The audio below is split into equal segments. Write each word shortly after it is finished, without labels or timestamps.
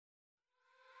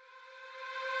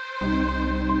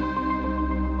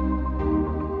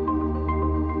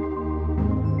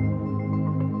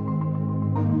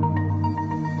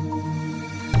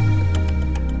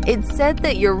It's said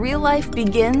that your real life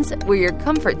begins where your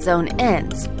comfort zone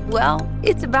ends. Well,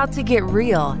 it's about to get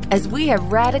real as we have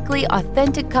radically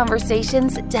authentic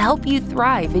conversations to help you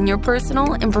thrive in your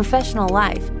personal and professional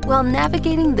life while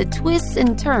navigating the twists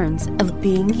and turns of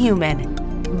being human.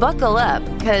 Buckle up,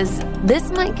 because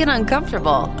This Might Get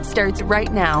Uncomfortable starts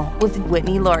right now with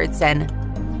Whitney Lauritsen.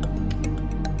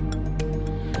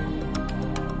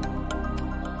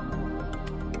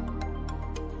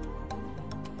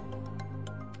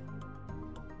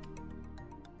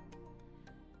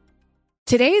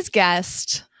 Today's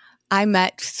guest, I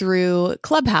met through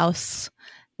Clubhouse.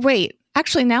 Wait,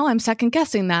 actually, now I'm second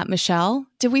guessing that, Michelle.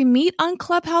 Did we meet on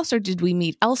Clubhouse or did we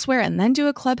meet elsewhere and then do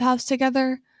a Clubhouse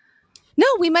together? No,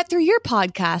 we met through your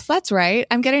podcast. That's right.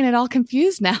 I'm getting it all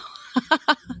confused now.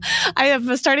 I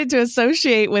have started to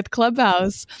associate with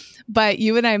Clubhouse, but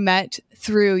you and I met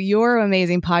through your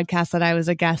amazing podcast that I was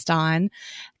a guest on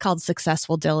called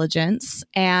Successful Diligence.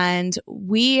 And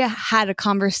we had a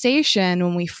conversation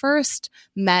when we first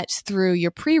met through your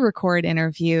pre-record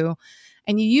interview.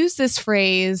 And you used this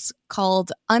phrase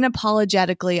called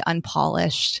unapologetically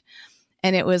unpolished.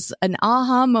 And it was an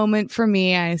aha moment for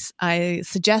me. I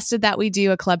suggested that we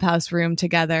do a Clubhouse room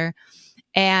together.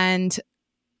 And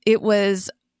it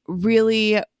was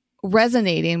really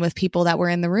resonating with people that were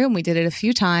in the room. We did it a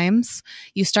few times.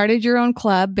 You started your own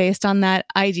club based on that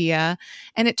idea.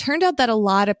 And it turned out that a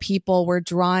lot of people were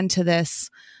drawn to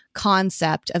this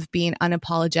concept of being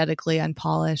unapologetically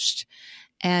unpolished.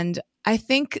 And I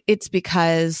think it's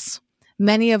because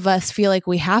many of us feel like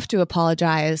we have to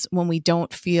apologize when we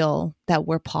don't feel that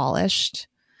we're polished.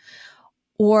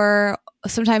 Or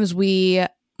sometimes we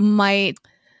might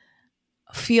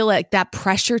feel like that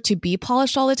pressure to be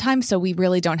polished all the time. So we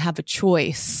really don't have a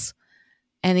choice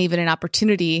and even an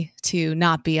opportunity to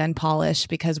not be unpolished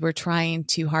because we're trying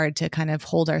too hard to kind of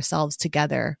hold ourselves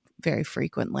together very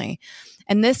frequently.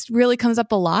 And this really comes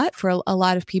up a lot for a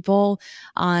lot of people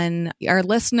on our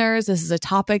listeners. This is a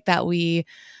topic that we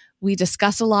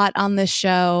discuss a lot on this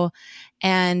show.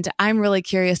 And I'm really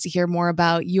curious to hear more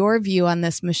about your view on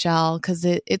this, Michelle, because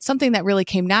it's something that really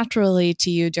came naturally to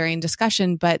you during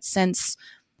discussion. But since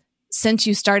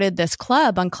you started this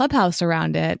club on Clubhouse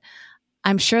around it,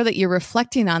 I'm sure that you're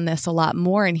reflecting on this a lot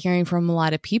more and hearing from a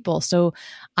lot of people. So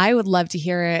I would love to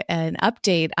hear an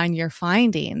update on your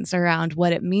findings around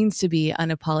what it means to be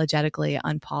unapologetically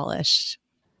unpolished.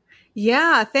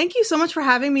 Yeah, thank you so much for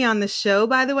having me on the show,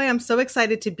 by the way. I'm so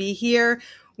excited to be here.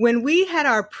 When we had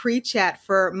our pre-chat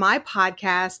for my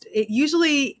podcast, it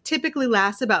typically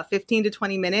lasts about 15 to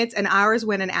 20 minutes, and ours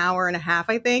went an hour and a half,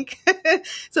 I think.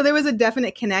 So there was a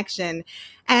definite connection.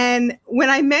 And when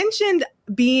I mentioned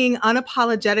being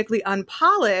unapologetically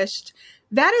unpolished,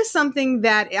 that is something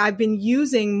that I've been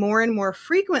using more and more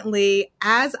frequently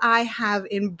as I have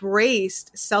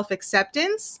embraced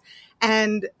self-acceptance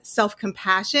and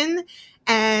self-compassion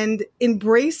and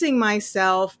embracing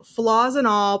myself, flaws and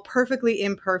all, perfectly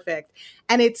imperfect.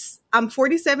 And I'm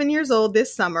 47 years old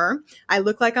this summer. I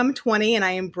look like I'm 20 and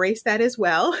I embrace that as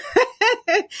well.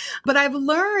 But I've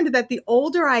learned that the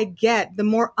older I get, the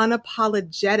more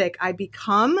unapologetic I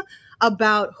become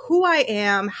about who I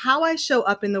am, how I show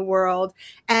up in the world,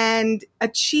 and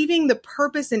achieving the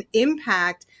purpose and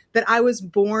impact that I was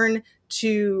born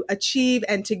to achieve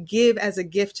and to give as a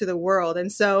gift to the world.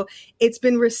 And so it's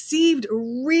been received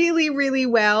really, really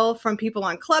well from people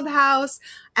on Clubhouse.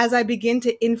 As I begin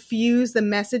to infuse the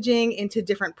messaging into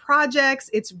different projects,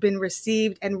 it's been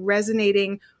received and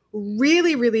resonating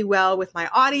really, really well with my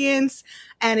audience.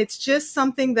 And it's just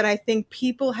something that I think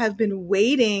people have been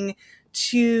waiting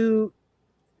to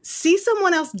see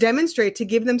someone else demonstrate, to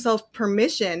give themselves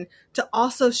permission to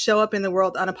also show up in the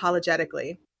world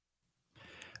unapologetically.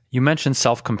 You mentioned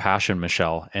self-compassion,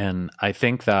 Michelle, and I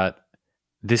think that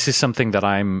this is something that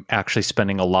I'm actually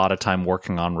spending a lot of time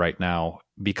working on right now,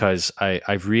 because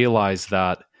I've realized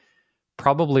that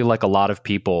probably like a lot of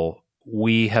people,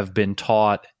 we have been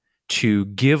taught to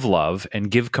give love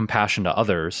and give compassion to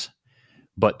others,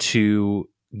 but to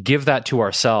give that to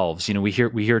ourselves. You know, we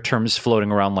hear terms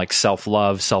floating around like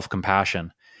self-love,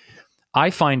 self-compassion.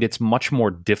 I find it's much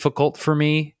more difficult for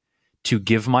me to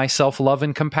give myself love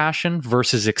and compassion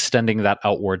versus extending that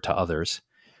outward to others.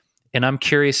 And I'm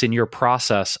curious, in your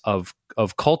process of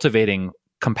cultivating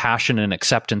compassion and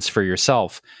acceptance for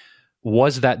yourself,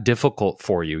 was that difficult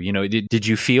for you? You know, did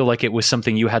you feel like it was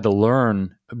something you had to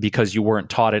learn because you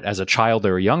weren't taught it as a child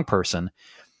or a young person?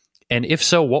 And if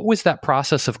so, what was that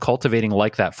process of cultivating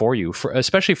like that for you,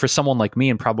 especially for someone like me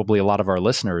and probably a lot of our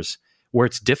listeners, where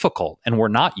it's difficult and we're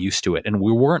not used to it and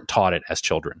we weren't taught it as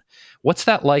children? What's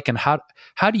that like, and how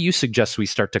do you suggest we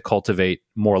start to cultivate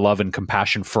more love and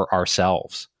compassion for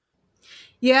ourselves?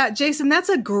 Yeah, Jason, that's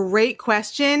a great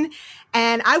question.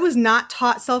 And I was not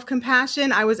taught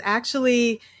self-compassion. I was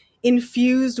actually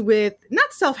infused with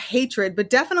not self-hatred, but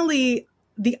definitely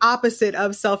the opposite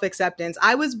of self-acceptance.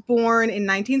 I was born in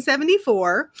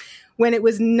 1974 when it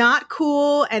was not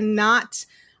cool and not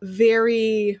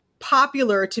very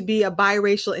popular to be a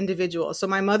biracial individual. So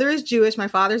my mother is Jewish, my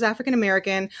father's African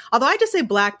American. Although I just say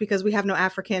Black because we have no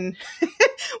African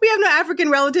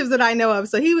relatives that I know of.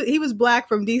 So he was Black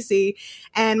from DC,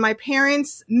 and my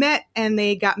parents met and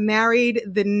they got married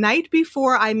the night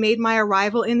before I made my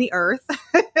arrival in the earth.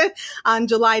 On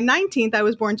July 19th, I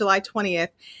was born July 20th.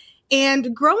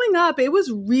 And growing up, it was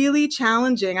really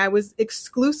challenging. I was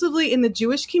exclusively in the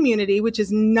Jewish community, which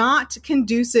is not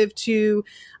conducive to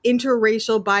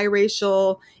interracial,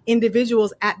 biracial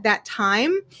individuals at that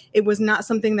time. It was not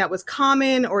something that was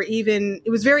common, or even, it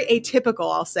was very atypical,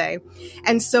 I'll say.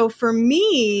 And so for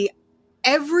me,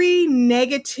 every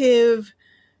negative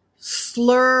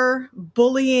slur,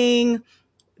 bullying,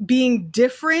 being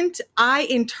different, I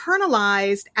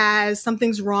internalized as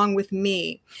something's wrong with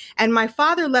me. And my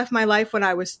father left my life when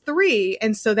I was 3.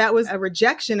 And so that was a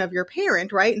rejection of your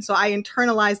parent, right? And so I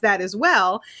internalized that as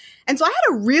well. And so I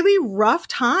had a really rough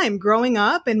time growing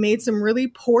up and made some really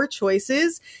poor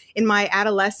choices in my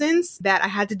adolescence that I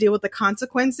had to deal with the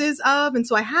consequences of. And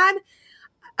so I had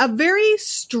a very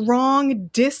strong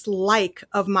dislike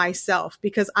of myself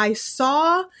because I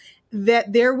saw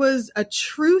that there was a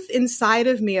truth inside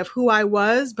of me of who I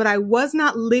was, but I was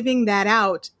not living that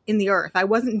out in the earth. I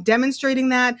wasn't demonstrating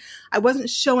that. I wasn't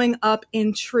showing up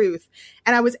in truth.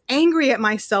 And I was angry at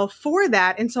myself for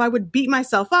that. And so I would beat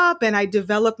myself up, and I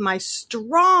developed my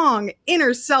strong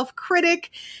inner self-critic,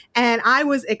 and I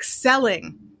was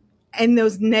excelling in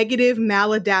those negative,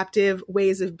 maladaptive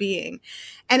ways of being.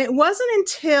 And it wasn't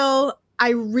until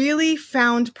I really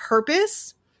found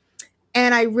purpose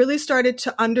and I really started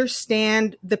to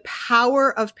understand the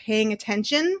power of paying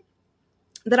attention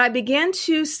that I began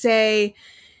to say,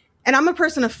 and I'm a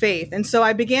person of faith. And so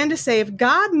I began to say, if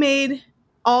God made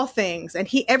all things and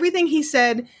everything he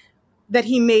said that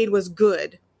he made was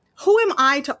good, who am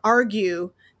I to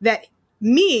argue that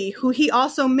me, who he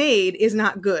also made, is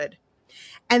not good?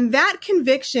 And that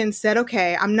conviction said,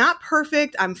 okay, I'm not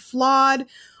perfect, I'm flawed,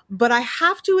 but I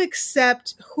have to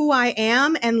accept who I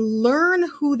am and learn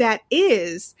who that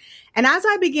is. And as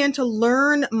I began to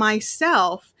learn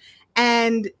myself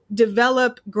and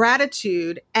develop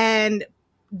gratitude and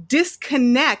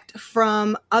disconnect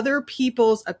from other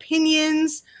people's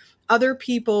opinions, other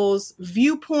people's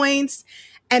viewpoints,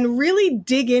 and really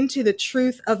dig into the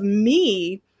truth of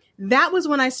me, that was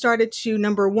when I started to,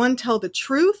 number 1, tell the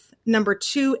truth, number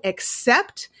 2,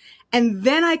 accept. And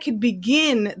then I could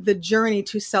begin the journey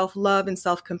to self-love and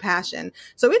self-compassion.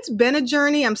 So it's been a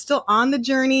journey. I'm still on the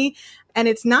journey, and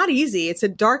it's not easy. It's a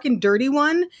dark and dirty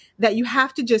one that you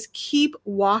have to just keep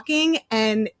walking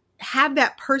and have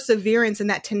that perseverance and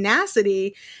that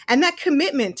tenacity and that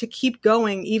commitment to keep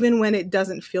going, even when it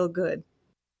doesn't feel good.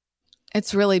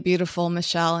 It's really beautiful,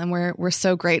 Michelle. And we're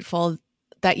so grateful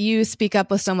that you speak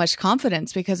up with so much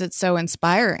confidence because it's so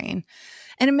inspiring.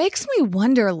 And it makes me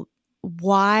wonder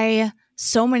why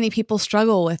so many people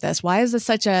struggle with this. Why is this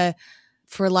such a,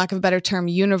 for lack of a better term,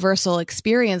 universal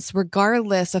experience,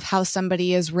 regardless of how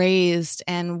somebody is raised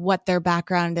and what their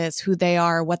background is, who they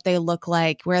are, what they look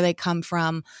like, where they come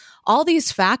from, all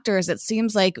these factors? It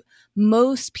seems like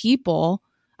most people,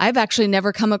 I've actually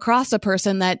never come across a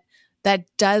person that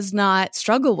does not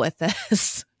struggle with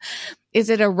this. Is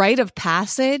it a rite of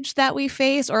passage that we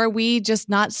face, or are we just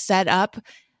not set up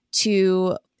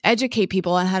to educate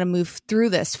people on how to move through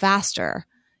this faster?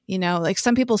 You know, like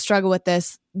some people struggle with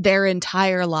this their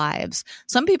entire lives.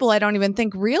 Some people I don't even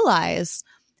think realize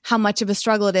how much of a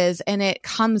struggle it is, and it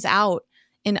comes out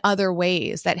in other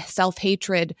ways. That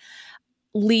self-hatred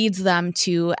leads them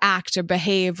to act or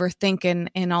behave or think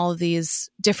in all of these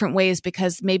different ways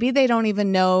because maybe they don't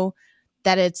even know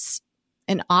that it's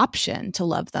an option to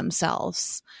love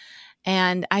themselves.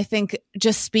 And I think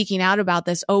just speaking out about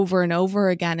this over and over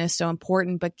again is so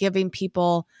important, but giving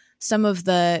people some of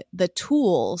the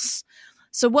tools.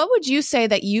 So what would you say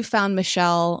that you found,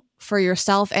 Michelle, for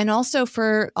yourself and also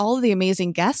for all of the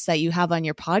amazing guests that you have on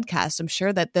your podcast? I'm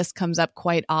sure that this comes up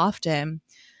quite often.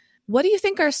 What do you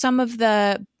think are some of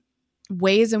the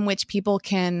ways in which people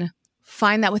can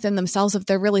find that within themselves if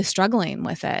they're really struggling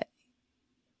with it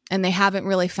and they haven't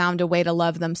really found a way to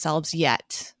love themselves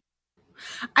yet?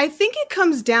 I think it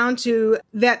comes down to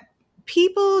that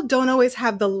people don't always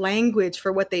have the language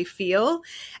for what they feel.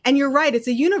 And you're right, it's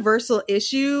a universal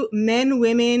issue. Men,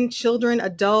 women, children,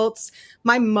 adults.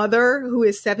 My mother, who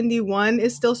is 71,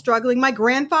 is still struggling. My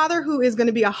grandfather, who is going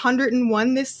to be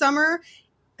 101 this summer,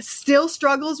 still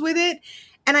struggles with it.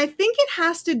 And I think it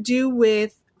has to do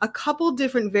with a couple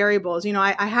different variables. You know,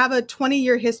 I have a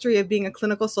 20-year history of being a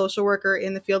clinical social worker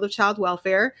in the field of child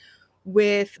welfare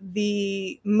with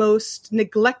the most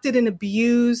neglected and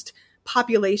abused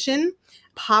population,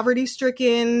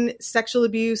 poverty-stricken, sexual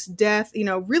abuse, death, you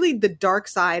know, really the dark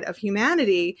side of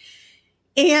humanity.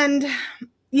 And,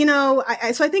 you know,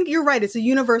 so I think you're right. It's a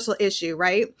universal issue,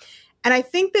 right? And I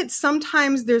think that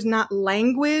sometimes there's not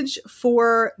language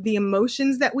for the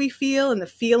emotions that we feel and the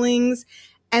feelings.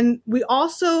 And we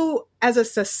also, as a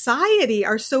society,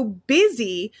 are so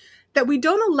busy that we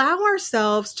don't allow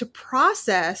ourselves to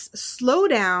process, slow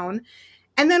down.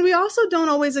 And then we also don't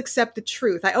always accept the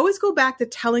truth. I always go back to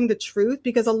telling the truth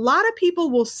because a lot of people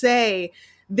will say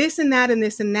this and that and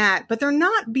this and that, but they're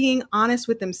not being honest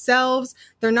with themselves.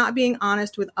 They're not being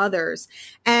honest with others.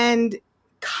 And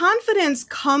confidence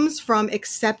comes from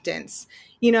acceptance.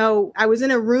 You know, I was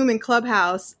in a room in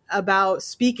Clubhouse about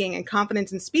speaking and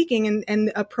confidence in speaking,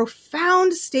 and a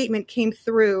profound statement came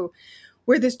through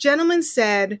where this gentleman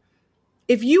said,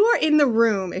 if you are in the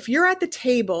room, if you're at the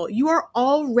table, you are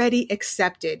already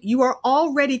accepted. You are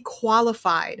already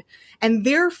qualified. And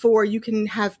therefore, you can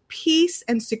have peace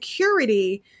and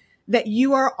security that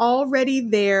you are already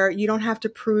there. You don't have to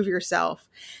prove yourself.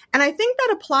 And I think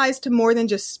that applies to more than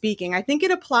just speaking. I think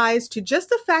it applies to just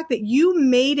the fact that you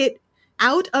made it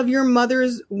out of your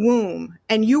mother's womb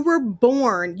and you were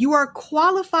born. You are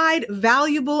qualified,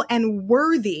 valuable, and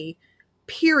worthy,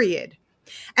 period.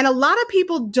 And a lot of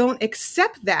people don't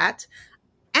accept that.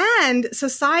 And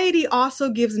society also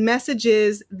gives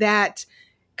messages that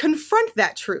confront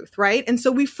that truth, right? And so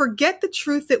we forget the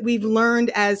truth that we've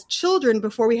learned as children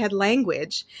before we had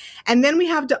language. And then we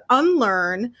have to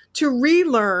unlearn, to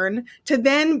relearn, to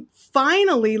then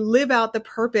finally live out the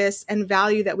purpose and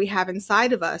value that we have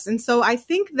inside of us. And so I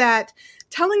think that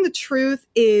telling the truth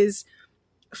is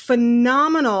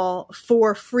phenomenal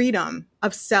for freedom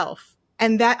of self.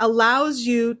 And that allows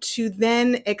you to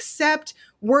then accept,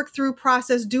 work through,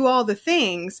 process, do all the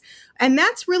things. And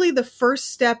that's really the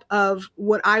first step of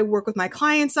what I work with my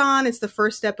clients on. It's the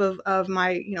first step of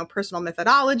my, you know, personal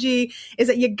methodology, is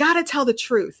that you got to tell the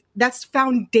truth. That's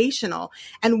foundational.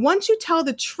 And once you tell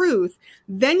the truth,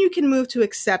 then you can move to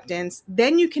acceptance.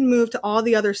 Then you can move to all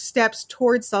the other steps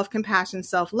towards self-compassion,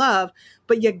 self-love.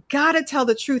 But you got to tell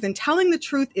the truth. And telling the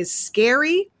truth is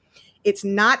scary. It's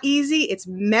not easy. It's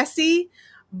messy,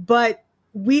 but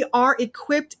we are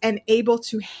equipped and able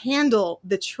to handle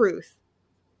the truth.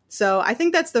 So I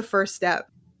think that's the first step.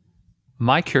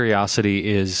 My curiosity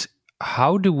is,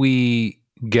 how do we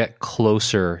get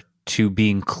closer to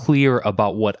being clear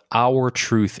about what our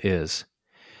truth is?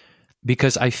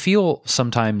 Because I feel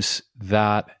sometimes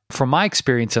that, from my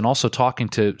experience and also talking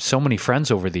to so many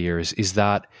friends over the years, is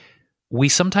that we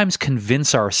sometimes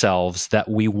convince ourselves that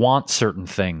we want certain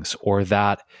things, or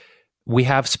that we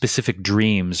have specific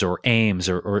dreams or aims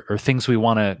or things we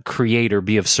want to create or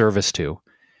be of service to.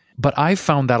 But I've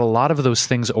found that a lot of those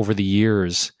things over the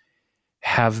years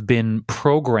have been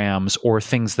programs or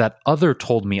things that other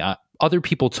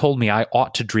people told me I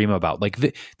ought to dream about. Like,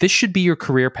 this should be your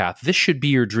career path. This should be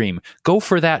your dream. Go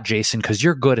for that, Jason, because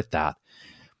you're good at that.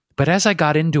 But as I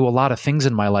got into a lot of things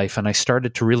in my life and I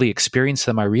started to really experience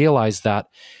them, I realized that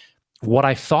what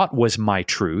I thought was my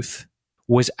truth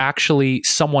was actually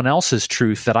someone else's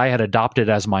truth that I had adopted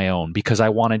as my own, because I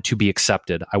wanted to be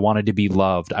accepted. I wanted to be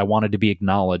loved. I wanted to be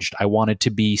acknowledged. I wanted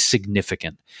to be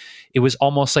significant. It was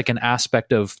almost like an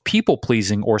aspect of people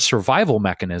pleasing or survival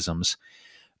mechanisms,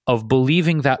 of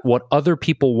believing that what other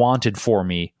people wanted for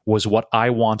me was what I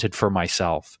wanted for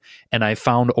myself. And I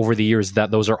found over the years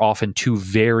that those are often two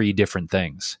very different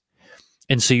things.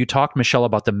 And so you talked, Michelle,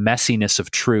 about the messiness of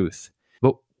truth.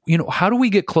 But, you know, how do we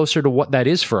get closer to what that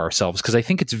is for ourselves? Because I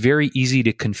think it's very easy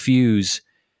to confuse,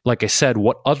 like I said,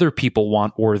 what other people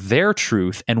want or their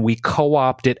truth, and we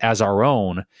co-opt it as our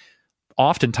own,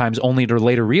 oftentimes only to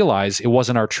later realize it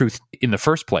wasn't our truth in the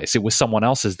first place. It was someone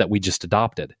else's that we just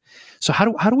adopted. So how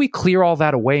do we clear all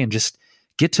that away and just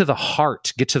get to the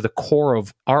heart, get to the core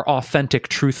of our authentic,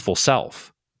 truthful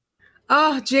self?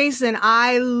 Oh, Jason,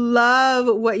 I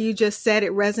love what you just said.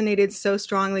 It resonated so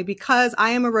strongly because I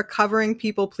am a recovering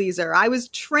people pleaser. I was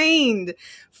trained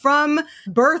from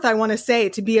birth, I want to say,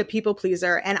 to be a people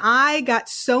pleaser. And I got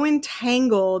so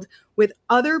entangled with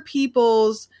other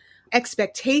people's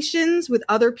expectations, with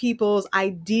other people's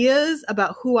ideas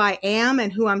about who I am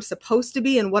and who I'm supposed to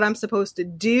be and what I'm supposed to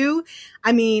do.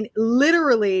 I mean,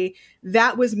 literally,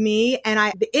 that was me.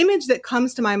 And the image that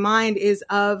comes to my mind is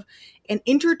of an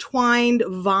intertwined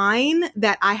vine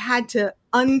that I had to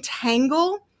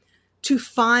untangle to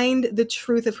find the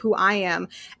truth of who I am.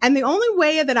 And the only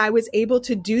way that I was able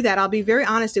to do that, I'll be very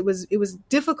honest, it was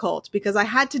difficult because I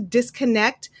had to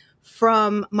disconnect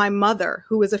from my mother,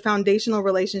 who was a foundational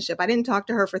relationship. I didn't talk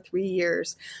to her for 3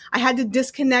 years. I had to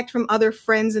disconnect from other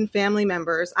friends and family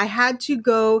members. I had to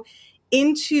go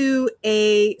into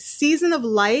a season of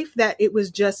life that it was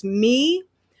just me,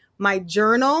 my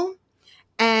journal,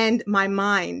 and my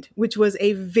mind, which was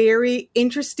a very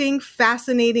interesting,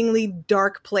 fascinatingly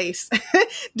dark place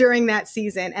during that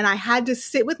season. And I had to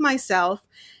sit with myself,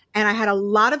 and I had a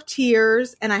lot of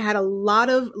tears, and I had a lot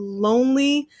of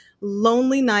lonely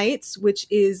nights, which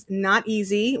is not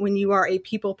easy when you are a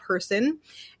people person.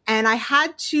 And I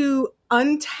had to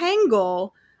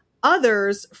untangle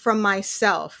others from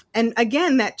myself. And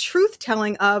again, that truth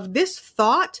telling of this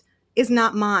thought is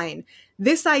not mine.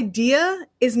 This idea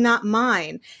is not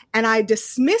mine. And I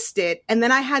dismissed it. And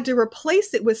then I had to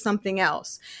replace it with something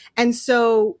else. And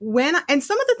so and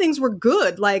some of the things were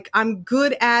good, like I'm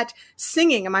good at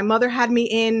singing. And my mother had me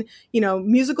in,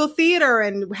 musical theater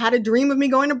and had a dream of me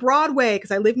going to Broadway because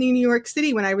I lived in New York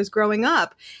City when I was growing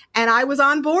up. And I was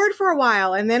on board for a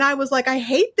while. And then I was like, I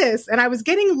hate this. And I was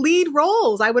getting lead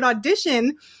roles. I would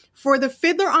audition for The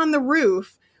Fiddler on the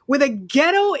Roof with a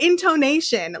ghetto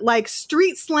intonation, like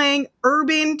street slang,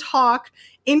 urban talk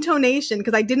intonation,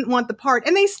 because I didn't want the part.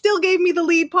 And they still gave me the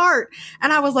lead part.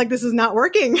 And I was like, this is not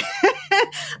working.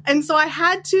 And so I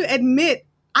had to admit,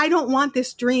 I don't want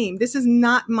this dream. This is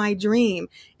not my dream.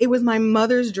 It was my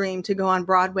mother's dream to go on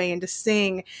Broadway and to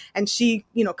sing. And she,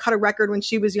 cut a record when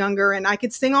she was younger, and I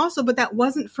could sing also, but that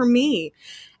wasn't for me.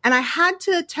 And I had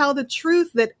to tell the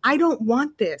truth that I don't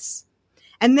want this.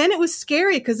 And then it was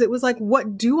scary because it was like,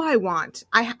 what do I want?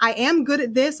 I am good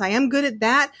at this. I am good at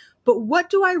that. But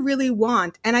what do I really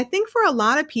want? And I think for a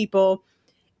lot of people,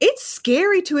 it's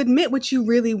scary to admit what you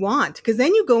really want, because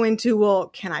then you go into, well,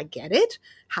 can I get it?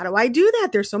 How do I do that?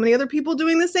 There's so many other people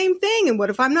doing the same thing. And what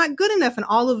if I'm not good enough? And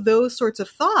all of those sorts of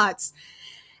thoughts.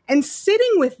 And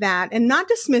sitting with that and not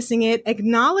dismissing it,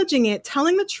 acknowledging it,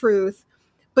 telling the truth,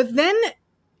 but then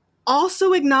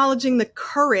also acknowledging the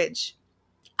courage.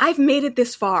 I've made it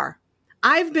this far.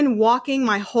 I've been walking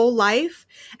my whole life,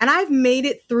 and I've made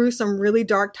it through some really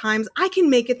dark times. I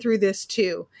can make it through this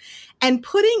too. And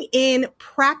putting in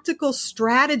practical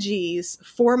strategies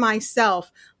for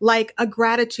myself, like a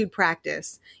gratitude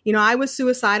practice. I was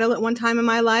suicidal at one time in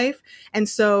my life. And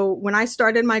so when I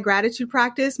started my gratitude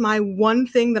practice, my one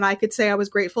thing that I could say I was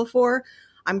grateful for,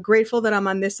 I'm grateful that I'm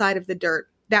on this side of the dirt.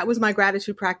 That was my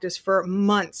gratitude practice for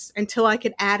months until I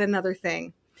could add another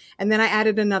thing. And then I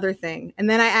added another thing. And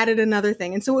then I added another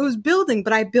thing. And so it was building,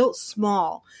 but I built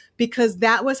small because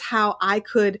that was how I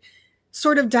could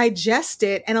sort of digest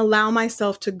it and allow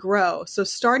myself to grow. So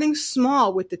starting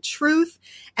small with the truth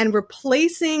and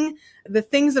replacing the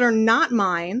things that are not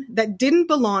mine, that didn't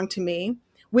belong to me,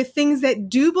 with things that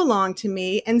do belong to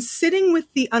me, and sitting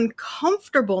with the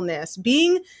uncomfortableness,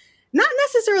 being not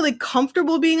necessarily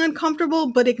comfortable being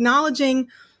uncomfortable, but acknowledging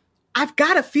I've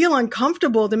got to feel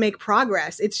uncomfortable to make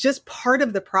progress. It's just part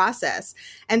of the process.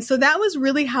 And so that was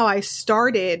really how I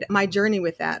started my journey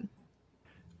with that.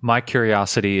 My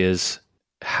curiosity is,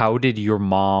 how did your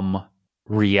mom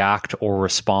react or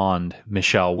respond,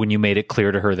 Michelle, when you made it clear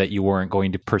to her that you weren't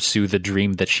going to pursue the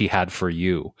dream that she had for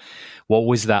you? What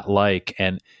was that like?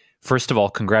 And first of all,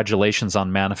 congratulations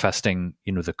on manifesting,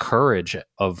 the courage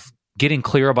of getting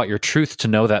clear about your truth to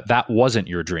know that that wasn't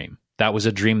your dream. That was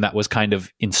a dream that was kind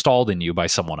of installed in you by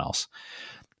someone else.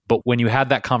 But when you had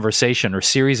that conversation or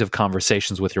series of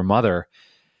conversations with your mother,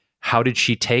 how did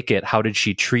she take it? How did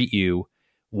she treat you?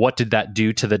 What did that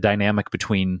do to the dynamic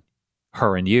between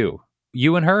her and you?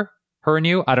 You and her? Her and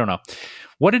you? I don't know.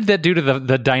 What did that do to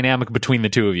the dynamic between the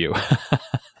two of you?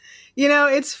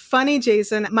 It's funny,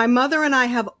 Jason. My mother and I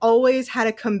have always had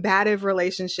a combative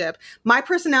relationship. My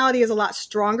personality is a lot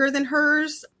stronger than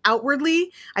hers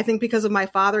outwardly. I think because of my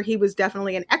father, he was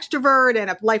definitely an extrovert and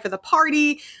a life of the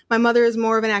party. My mother is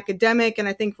more of an academic and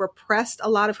I think repressed a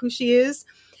lot of who she is.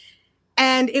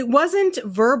 And it wasn't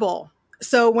verbal.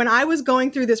 So when I was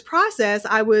going through this process,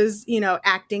 I was,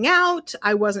 acting out.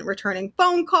 I wasn't returning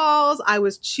phone calls. I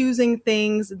was choosing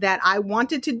things that I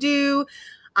wanted to do.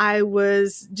 I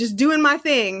was just doing my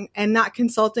thing and not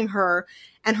consulting her.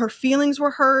 And her feelings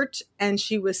were hurt and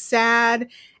she was sad.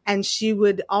 And she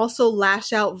would also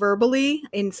lash out verbally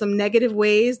in some negative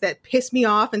ways that pissed me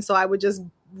off. And so I would just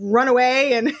run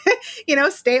away and,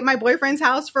 stay at my boyfriend's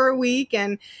house for a week.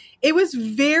 And it was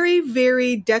very,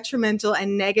 very detrimental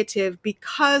and negative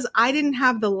because I didn't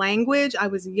have the language. I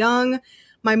was young.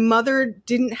 My mother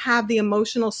didn't have the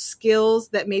emotional skills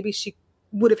that maybe she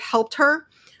would have helped her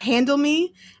handle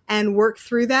me and work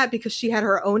through that because she had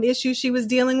her own issues she was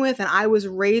dealing with. And I was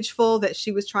rageful that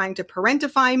she was trying to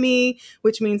parentify me,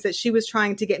 which means that she was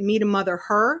trying to get me to mother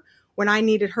her when I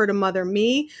needed her to mother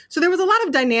me. So there was a lot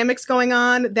of dynamics going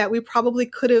on that we probably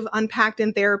could have unpacked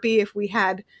in therapy if we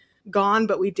had gone,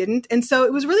 but we didn't. And so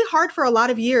it was really hard for a lot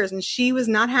of years. And she was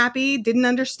not happy, didn't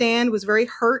understand, was very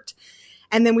hurt.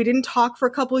 And then we didn't talk for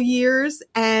a couple of years.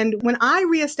 And when I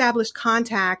reestablished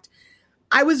contact,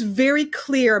 I was very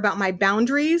clear about my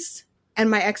boundaries and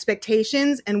my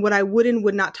expectations and what I would and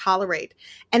would not tolerate.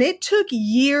 And it took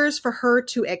years for her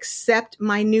to accept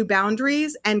my new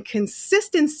boundaries and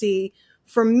consistency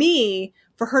for me,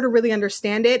 for her to really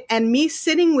understand it, and me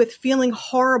sitting with feeling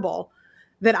horrible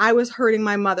that I was hurting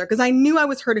my mother because I knew I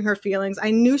was hurting her feelings.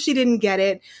 I knew she didn't get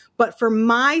it. But for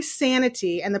my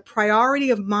sanity and the priority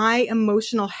of my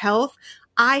emotional health,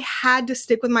 I had to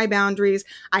stick with my boundaries.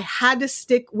 I had to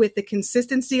stick with the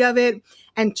consistency of it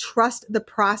and trust the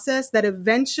process that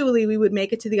eventually we would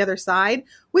make it to the other side,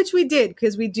 which we did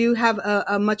because we do have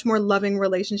a much more loving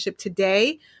relationship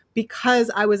today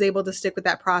because I was able to stick with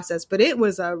that process. But it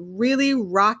was a really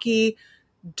rocky,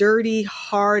 dirty,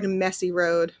 hard, messy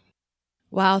road.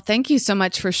 Wow. Thank you so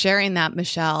much for sharing that,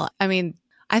 Michelle. I mean,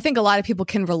 I think a lot of people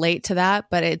can relate to that,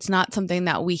 but it's not something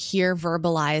that we hear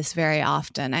verbalized very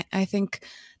often. I think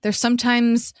there's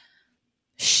sometimes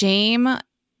shame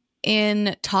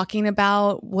in talking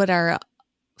about what our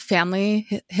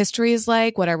family history is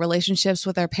like, what our relationships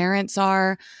with our parents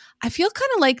are. I feel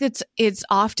kind of like it's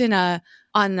often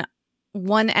on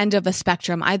one end of a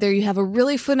spectrum. Either you have a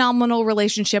really phenomenal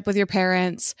relationship with your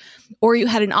parents, or you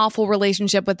had an awful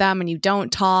relationship with them and you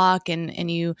don't talk and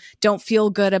you don't feel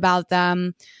good about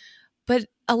them. But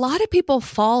a lot of people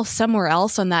fall somewhere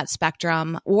else on that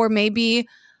spectrum, or maybe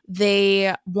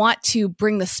they want to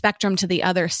bring the spectrum to the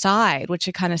other side, which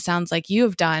it kind of sounds like you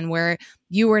have done, where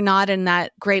you were not in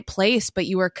that great place, but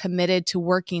you were committed to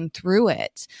working through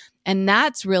it. And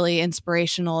that's really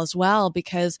inspirational as well,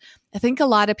 because I think a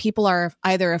lot of people are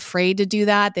either afraid to do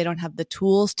that, they don't have the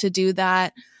tools to do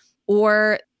that,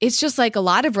 or it's just like a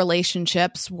lot of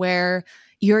relationships where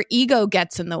your ego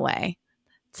gets in the way.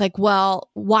 It's like, well,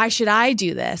 why should I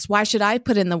do this? Why should I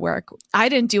put in the work? I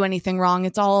didn't do anything wrong.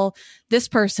 It's all this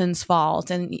person's fault,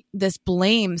 and this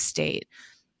blame state.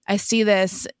 I see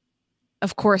this,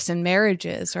 of course, in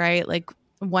marriages, right? Like,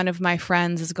 one of my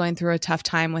friends is going through a tough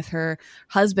time with her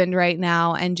husband right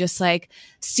now, and just like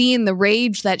seeing the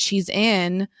rage that she's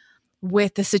in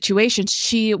with the situation.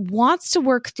 She wants to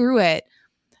work through it,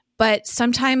 but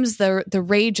sometimes the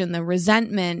rage and the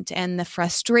resentment and the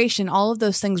frustration, all of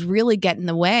those things really get in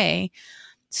the way.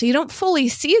 So you don't fully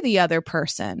see the other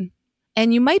person,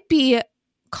 and you might be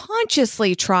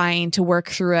consciously trying to work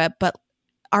through it, but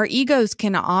our egos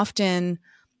can often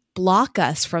block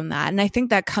us from that. And I think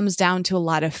that comes down to a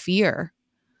lot of fear.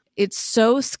 It's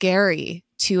so scary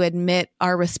to admit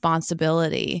our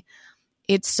responsibility.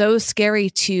 It's so scary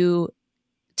to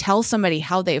tell somebody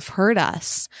how they've hurt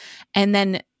us. And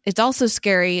then it's also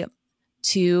scary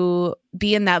to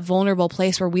be in that vulnerable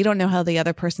place where we don't know how the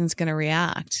other person's going to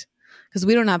react, because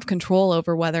we don't have control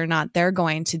over whether or not they're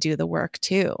going to do the work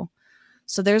too.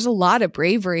 So there's a lot of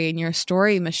bravery in your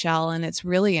story, Michelle, and it's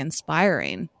really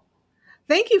inspiring.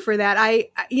 Thank you for that. I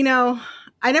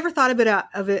never thought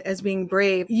of it as being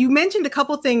brave. You mentioned a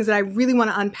couple things that I really want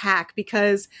to unpack,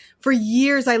 because for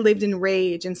years I lived in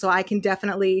rage. And so I can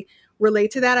definitely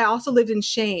relate to that. I also lived in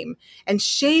shame, and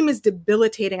shame is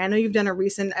debilitating. I know you've done a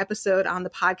recent episode on the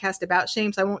podcast about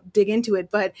shame, so I won't dig into it.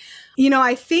 But,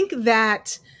 I think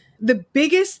that the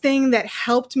biggest thing that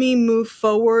helped me move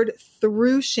forward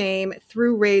through shame,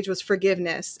 through rage, was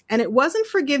forgiveness. And it wasn't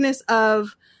forgiveness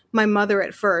of my mother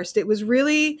at first. It was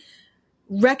really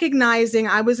recognizing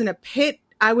I was in a pit.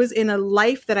 I was in a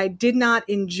life that I did not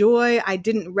enjoy. I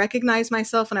didn't recognize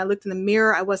myself. When I looked in the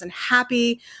mirror, I wasn't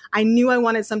happy. I knew I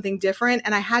wanted something different.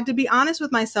 And I had to be honest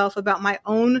with myself about my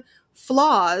own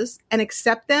flaws and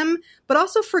accept them, but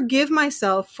also forgive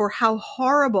myself for how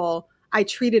horrible I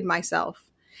treated myself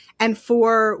and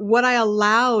for what I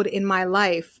allowed in my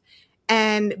life,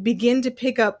 and begin to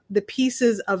pick up the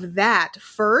pieces of that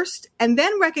first, and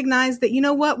then recognize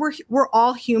that, we're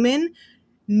all human.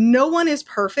 No one is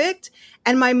perfect.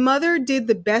 And my mother did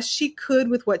the best she could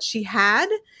with what she had.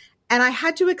 And I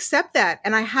had to accept that.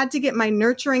 And I had to get my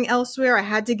nurturing elsewhere. I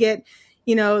had to get,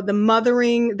 the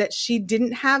mothering that she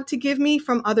didn't have to give me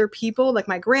from other people, like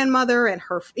my grandmother and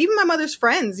even my mother's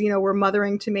friends, were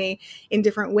mothering to me in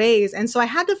different ways. And so I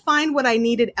had to find what I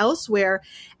needed elsewhere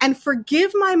and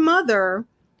forgive my mother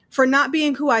for not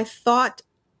being who I thought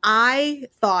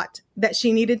that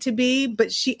she needed to be,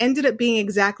 but she ended up being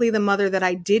exactly the mother that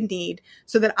I did need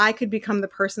so that I could become the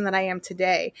person that I am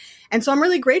today. And so I'm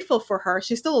really grateful for her.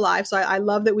 She's still alive, so I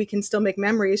love that we can still make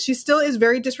memories. She still is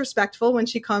very disrespectful when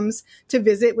she comes to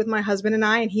visit with my husband and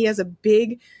I, and he has a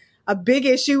big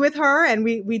issue with her, and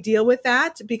we deal with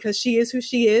that because she is who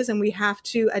she is, and we have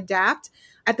to adapt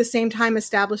at the same time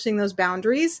establishing those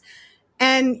boundaries.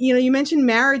 And, you mentioned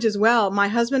marriage as well. My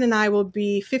husband and I will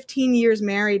be 15 years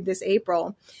married this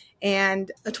April,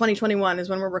 and 2021 is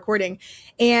when we're recording.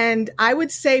 And I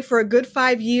would say for a good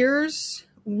 5 years,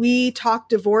 we talked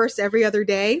divorce every other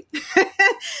day.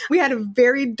 We had a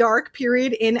very dark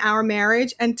period in our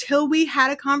marriage until we had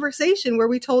a conversation where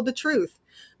we told the truth.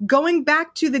 Going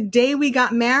back to the day we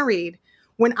got married,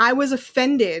 when I was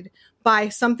offended by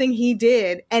something he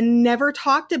did and never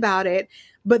talked about it,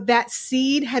 but that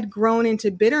seed had grown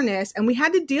into bitterness and we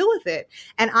had to deal with it.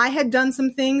 And I had done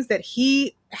some things that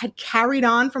he had carried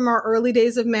on from our early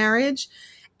days of marriage.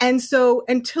 And so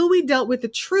until we dealt with the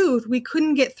truth, we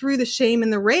couldn't get through the shame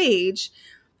and the rage.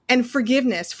 And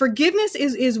forgiveness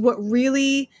is what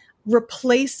really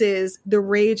replaces the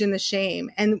rage and the shame,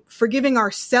 and forgiving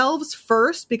ourselves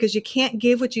first, because you can't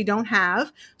give what you don't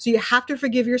have. So you have to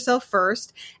forgive yourself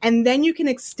first, and then you can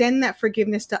extend that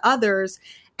forgiveness to others.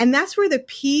 And that's where the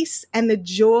peace and the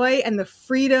joy and the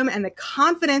freedom and the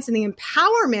confidence and the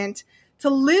empowerment to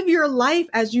live your life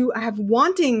as you have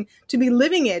wanting to be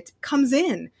living it comes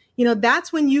in.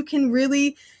 That's when you can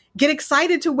really get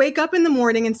excited to wake up in the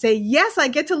morning and say, yes, I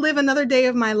get to live another day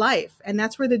of my life. And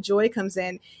that's where the joy comes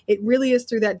in. It really is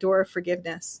through that door of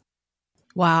forgiveness.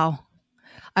 Wow.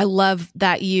 I love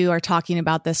that you are talking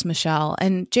about this, Michelle.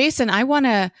 And Jason, I want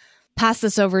to pass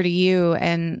this over to you.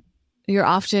 And you're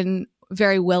often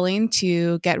very willing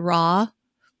to get raw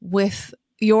with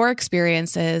your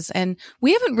experiences. And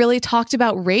we haven't really talked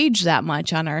about rage that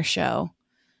much on our show.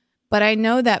 But I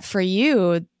know that for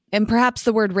you, and perhaps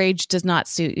the word rage does not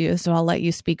suit you, so I'll let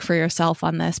you speak for yourself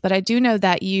on this, but I do know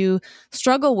that you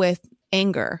struggle with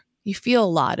anger. You feel a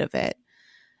lot of it.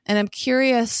 And I'm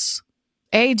curious,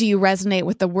 A, do you resonate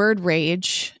with the word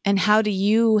rage? And how do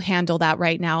you handle that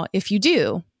right now, if you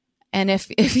do? And if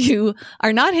you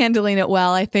are not handling it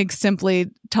well, I think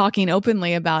simply talking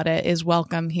openly about it is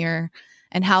welcome here,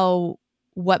 and how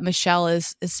what Michelle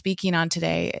is speaking on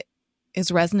today is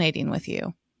resonating with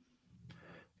you.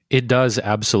 It does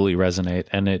absolutely resonate.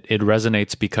 And it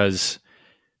resonates because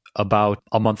about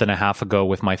a month and a half ago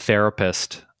with my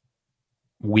therapist,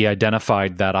 we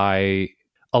identified that a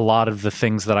lot of the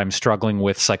things that I'm struggling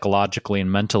with psychologically and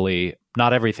mentally,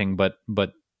 not everything, but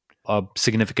a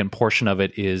significant portion of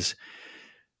it is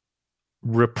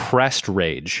repressed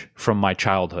rage from my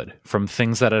childhood, from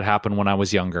things that had happened when I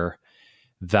was younger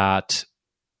that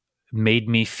made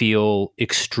me feel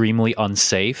extremely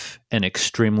unsafe and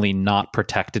extremely not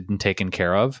protected and taken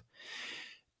care of.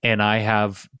 And I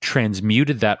have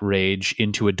transmuted that rage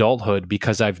into adulthood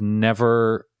because I've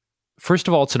never, first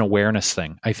of all, it's an awareness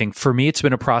thing. I think for me, it's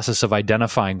been a process of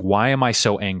identifying, why am I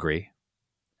so angry?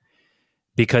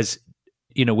 Because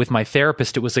with my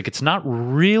therapist, it was like, it's not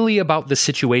really about the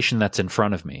situation that's in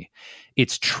front of me.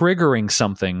 It's triggering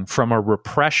something from a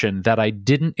repression that I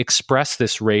didn't express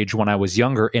this rage when I was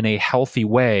younger in a healthy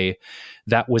way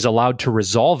that was allowed to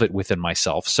resolve it within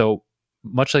myself. So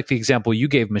much like the example you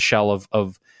gave, Michelle,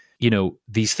 of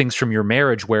these things from your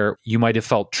marriage where you might have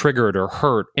felt triggered or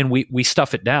hurt, and we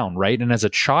stuff it down, right? And as a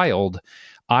child,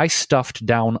 I stuffed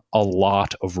down a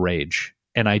lot of rage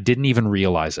and I didn't even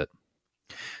realize it.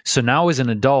 So now as an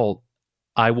adult,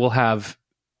 I will have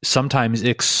sometimes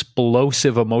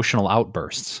explosive emotional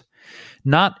outbursts,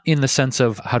 not in the sense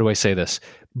of, how do I say this,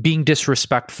 being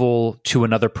disrespectful to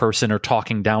another person or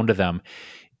talking down to them.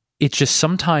 It's just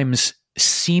sometimes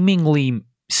seemingly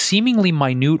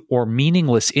minute or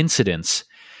meaningless incidents.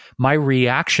 My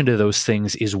reaction to those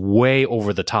things is way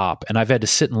over the top. And I've had to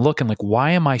sit and look and like,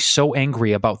 why am I so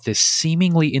angry about this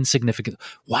seemingly insignificant?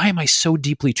 Why am I so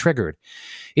deeply triggered?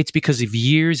 It's because of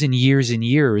years and years and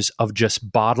years of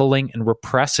just bottling and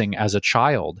repressing as a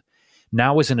child.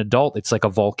 Now as an adult, it's like a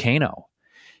volcano.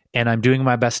 And I'm doing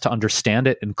my best to understand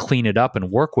it and clean it up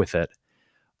and work with it.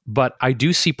 But I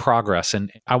do see progress,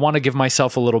 and I want to give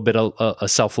myself a little bit of a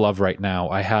self-love right now.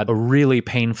 I had a really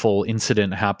painful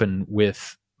incident happen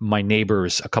with my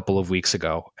neighbors a couple of weeks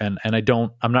ago, and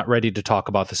I'm not ready to talk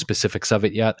about the specifics of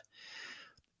it yet,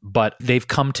 but they've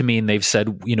come to me and they've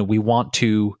said, we want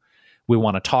to We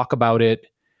want to talk about it.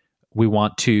 We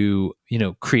want to,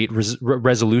 create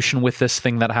resolution with this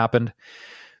thing that happened.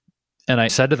 And I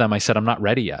said to them, I'm not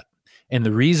ready yet. And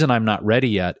the reason I'm not ready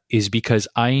yet is because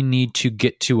I need to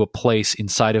get to a place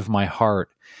inside of my heart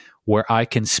where I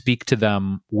can speak to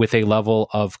them with a level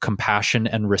of compassion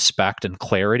and respect and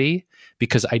clarity,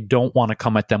 because I don't want to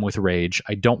come at them with rage.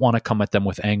 I don't want to come at them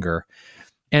with anger.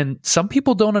 And some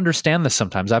people don't understand this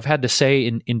sometimes. I've had to say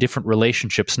in different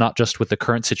relationships, not just with the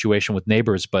current situation with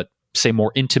neighbors, but say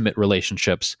more intimate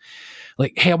relationships,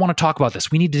 like, hey, I want to talk about this.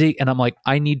 We need to, and I'm like,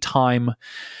 I need time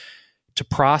to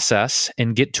process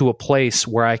and get to a place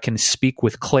where I can speak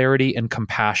with clarity and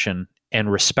compassion and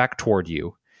respect toward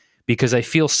you. Because I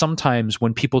feel sometimes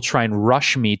when people try and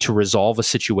rush me to resolve a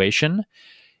situation,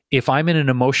 if I'm in an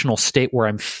emotional state where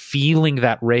I'm feeling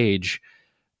that rage,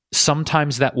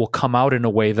 sometimes that will come out in a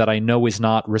way that I know is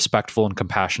not respectful and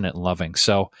compassionate and loving.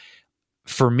 So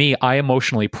for me, I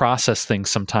emotionally process things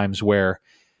sometimes where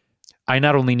I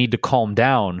not only need to calm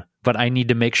down, but I need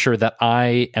to make sure that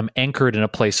I am anchored in a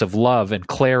place of love and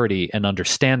clarity and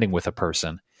understanding with a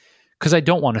person. Because I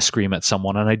don't want to scream at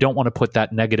someone and I don't want to put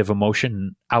that negative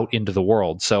emotion out into the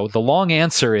world. So the long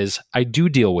answer is I do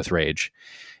deal with rage.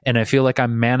 And I feel like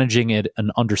I'm managing it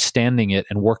and understanding it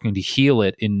and working to heal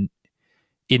it in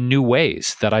new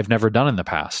ways that I've never done in the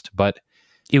past. But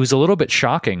it was a little bit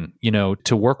shocking,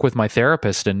 to work with my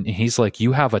therapist. And he's like,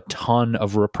 you have a ton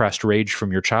of repressed rage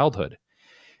from your childhood.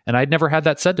 And I'd never had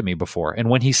that said to me before. And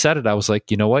when he said it, I was like,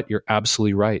 you know what? You're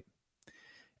absolutely right.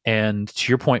 And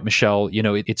to your point, Michelle,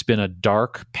 it's been a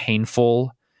dark,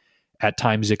 painful, at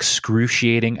times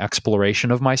excruciating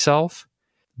exploration of myself.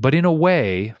 But in a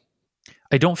way,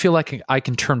 I don't feel like I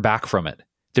can turn back from it.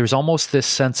 There's almost this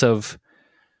sense of,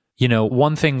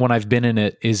 one thing when I've been in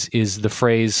it is the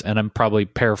phrase, and I'm probably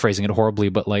paraphrasing it horribly,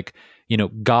 but like,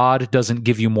 God doesn't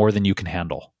give you more than you can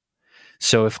handle.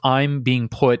 So if I'm being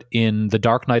put in the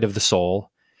dark night of the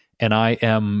soul and I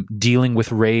am dealing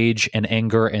with rage and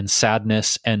anger and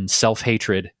sadness and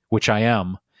self-hatred, which I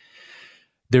am,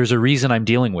 there's a reason I'm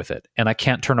dealing with it. And I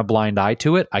can't turn a blind eye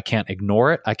to it. I can't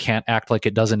ignore it. I can't act like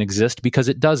it doesn't exist, because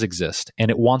it does exist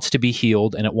and it wants to be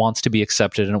healed and it wants to be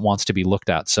accepted and it wants to be looked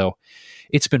at. So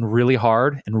it's been really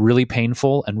hard and really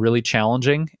painful and really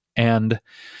challenging. And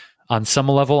on some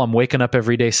level, I'm waking up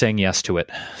every day saying yes to it.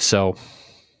 So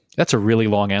that's a really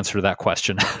long answer to that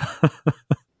question.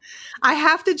 I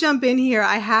have to jump in here.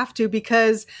 I have to,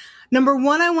 because number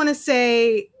one, I want to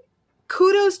say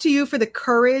kudos to you for the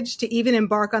courage to even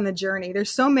embark on the journey.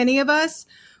 There's so many of us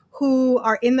who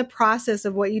are in the process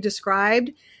of what you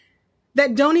described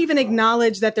that don't even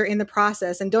acknowledge that they're in the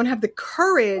process and don't have the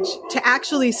courage to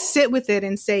actually sit with it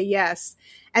and say yes.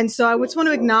 And so I just want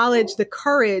to acknowledge the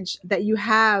courage that you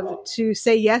have to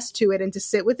say yes to it and to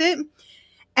sit with it.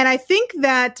 And I think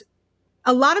that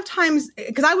a lot of times,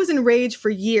 because I was in rage for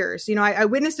years, I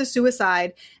witnessed a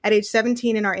suicide at age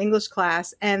 17 in our English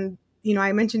class. And,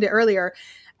 I mentioned it earlier.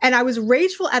 And I was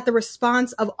rageful at the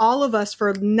response of all of us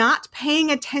for not paying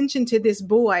attention to this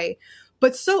boy.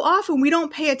 But so often we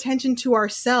don't pay attention to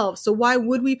ourselves. So why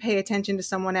would we pay attention to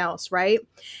someone else, right?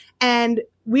 And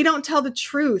we don't tell the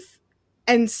truth.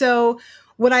 And so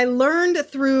what I learned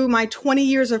through my 20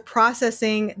 years of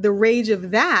processing the rage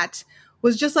of that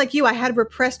was just like you. I had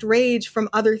repressed rage from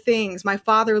other things, my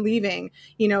father leaving,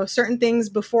 certain things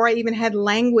before I even had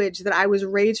language that I was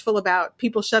rageful about,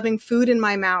 people shoving food in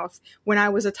my mouth when I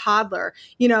was a toddler.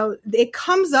 It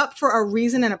comes up for a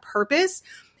reason and a purpose,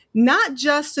 not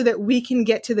just so that we can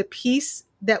get to the peace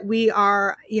that we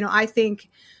are, I think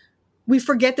we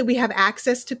forget that we have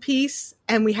access to peace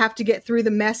and we have to get through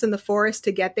the mess in the forest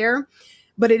to get there,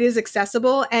 but it is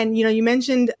accessible. And, you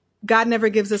mentioned God never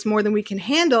gives us more than we can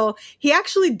handle. He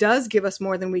actually does give us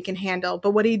more than we can handle. But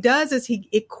what he does is he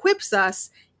equips us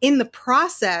in the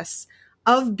process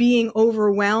of being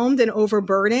overwhelmed and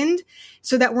overburdened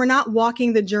so that we're not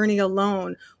walking the journey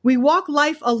alone. We walk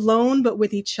life alone, but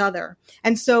with each other.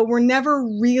 And so we're never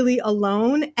really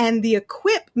alone. And the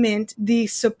equipment, the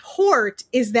support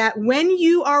is that when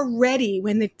you are ready,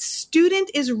 when the student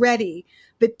is ready,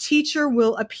 the teacher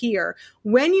will appear.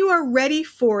 When you are ready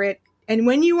for it, and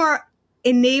when you are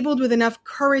enabled with enough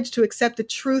courage to accept the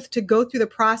truth, to go through the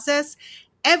process,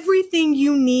 everything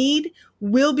you need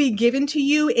will be given to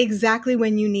you exactly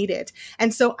when you need it.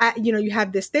 And so, you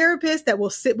have this therapist that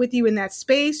will sit with you in that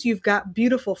space. You've got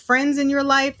beautiful friends in your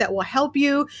life that will help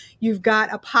you. You've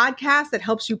got a podcast that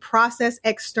helps you process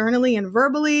externally and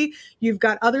verbally. You've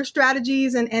got other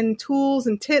strategies and tools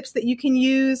and tips that you can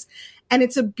use. And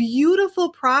it's a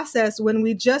beautiful process when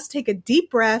we just take a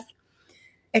deep breath,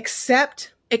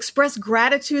 accept express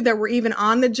gratitude that we're even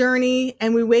on the journey.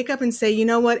 And we wake up and say, you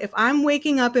know what? If I'm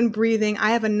waking up and breathing,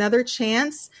 I have another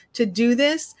chance to do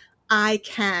this. I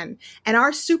can. And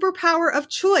our superpower of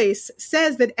choice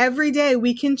says that every day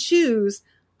we can choose,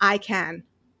 I can.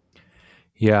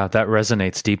 Yeah, that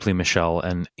resonates deeply, Michelle.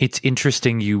 And it's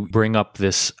interesting you bring up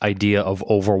this idea of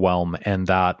overwhelm and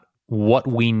that what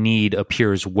we need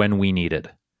appears when we need it.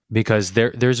 Because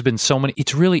there's been so many,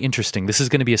 it's really interesting. This is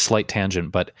going to be a slight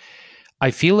tangent, but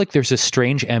I feel like there's a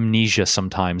strange amnesia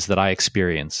sometimes that I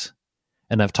experience.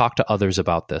 And I've talked to others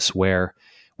about this, where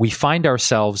we find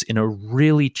ourselves in a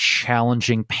really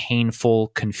challenging, painful,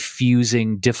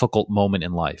 confusing, difficult moment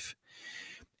in life.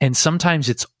 And sometimes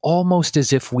it's almost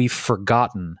as if we've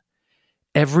forgotten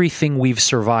everything we've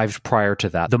survived prior to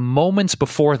that. The moments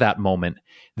before that moment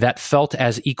that felt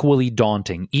as equally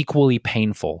daunting, equally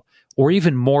painful, or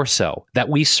even more so, that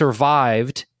we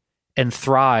survived and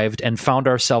thrived and found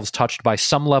ourselves touched by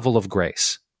some level of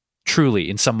grace. Truly,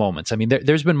 in some moments. I mean,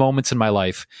 there's been moments in my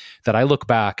life that I look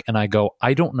back and I go,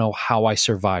 I don't know how I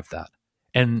survived that.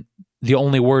 And the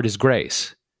only word is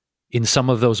grace in some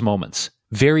of those moments.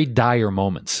 Very dire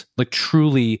moments. Like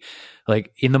truly,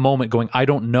 like in the moment going, I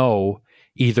don't know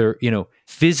either,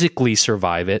 physically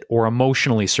survive it or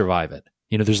emotionally survive it.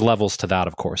 There's levels to that,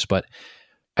 of course. But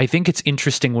I think it's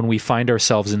interesting when we find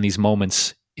ourselves in these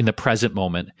moments in the present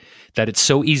moment, that it's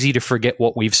so easy to forget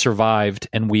what we've survived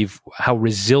and how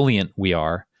resilient we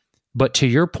are. But to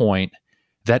your point,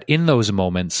 that in those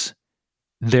moments,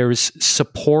 there's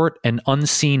support and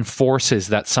unseen forces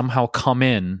that somehow come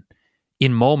in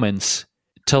moments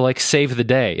to like save the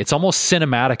day. It's almost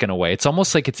cinematic in a way. It's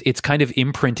almost like it's kind of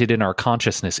imprinted in our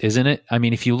consciousness, isn't it? I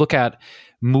mean, if you look at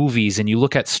movies and you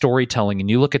look at storytelling and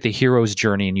you look at the hero's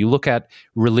journey and you look at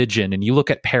religion and you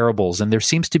look at parables, and there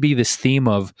seems to be this theme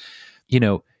of,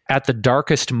 at the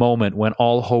darkest moment when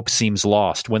all hope seems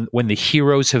lost, when the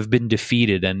heroes have been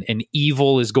defeated and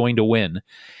evil is going to win,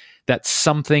 that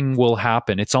something will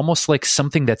happen. It's almost like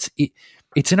something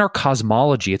it's in our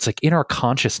cosmology. It's like in our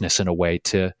consciousness in a way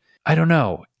I don't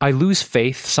know. I lose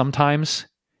faith sometimes,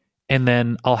 and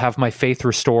then I'll have my faith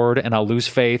restored and I'll lose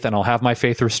faith and I'll have my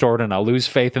faith restored and I'll lose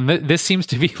faith. And this seems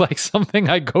to be like something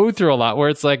I go through a lot, where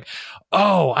it's like,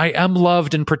 oh, I am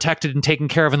loved and protected and taken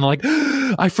care of. And then like,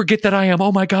 I forget that I am.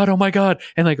 Oh my God.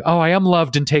 And like, oh, I am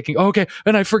loved and taken. Okay.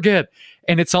 And I forget.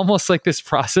 And it's almost like this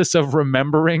process of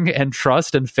remembering and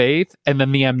trust and faith, and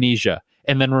then the amnesia,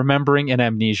 and then remembering and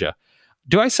amnesia.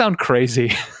 Do I sound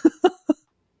crazy?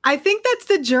 I think that's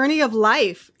the journey of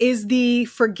life, is the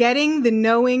forgetting, the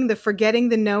knowing, the forgetting,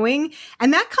 the knowing.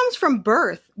 And that comes from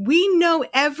birth. We know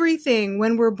everything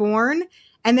when we're born,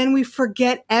 and then we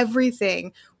forget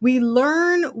everything. We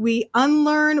learn, we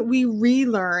unlearn, we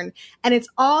relearn. And it's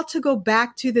all to go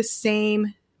back to the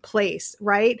same place,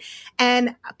 right?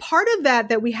 And part of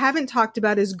that we haven't talked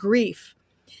about is grief.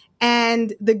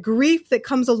 And the grief that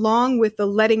comes along with the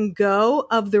letting go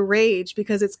of the rage,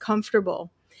 because it's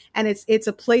comfortable. And it's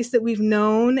a place that we've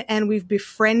known and we've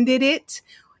befriended it.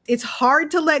 It's hard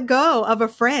to let go of a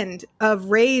friend, of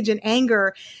rage and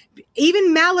anger,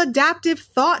 even maladaptive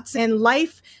thoughts and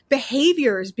life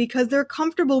behaviors, because they're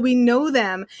comfortable. We know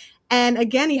them. And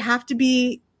again, you have to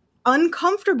be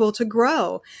uncomfortable to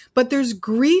grow. But there's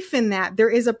grief in that.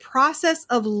 There is a process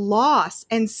of loss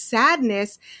and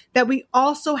sadness that we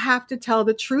also have to tell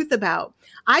the truth about.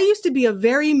 I used to be a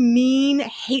very mean,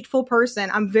 hateful person.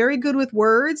 I'm very good with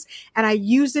words, and I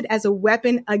used it as a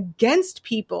weapon against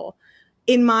people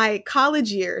in my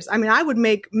college years. I mean, I would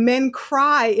make men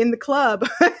cry in the club.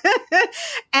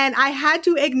 And I had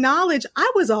to acknowledge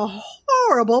I was a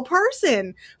horrible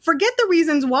person. Forget the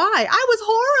reasons why. I was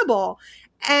horrible.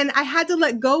 And I had to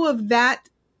let go of that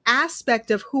aspect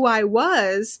of who I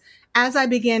was as I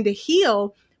began to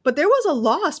heal. But there was a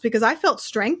loss, because I felt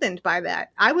strengthened by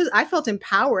that. I felt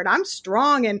empowered. I'm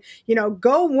strong, and,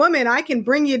 go woman, I can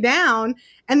bring you down.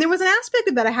 And there was an aspect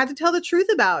of that I had to tell the truth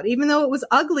about. Even though it was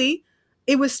ugly,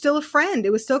 it was still a friend.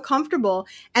 It was still comfortable.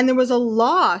 And there was a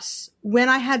loss when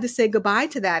I had to say goodbye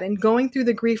to that. And going through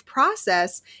the grief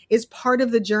process is part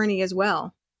of the journey as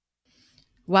well.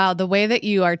 Wow, the way that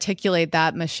you articulate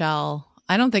that, Michelle,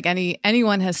 I don't think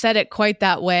anyone has said it quite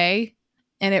that way.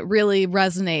 And it really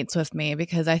resonates with me,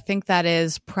 because I think that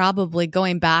is probably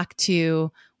going back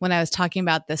to when I was talking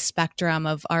about the spectrum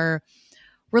of our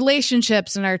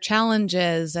relationships and our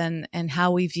challenges and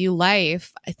how we view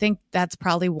life. I think that's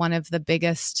probably one of the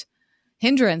biggest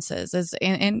hindrances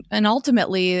and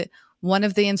ultimately one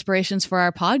of the inspirations for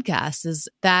our podcast is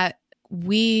that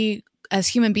we as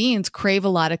human beings crave a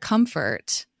lot of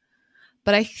comfort.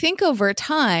 But I think over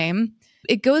time,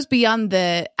 it goes beyond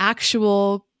the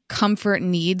actual comfort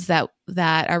needs that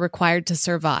are required to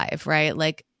survive, right?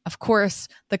 Like, of course,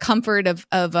 the comfort of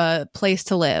a place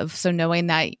to live. So knowing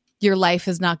that your life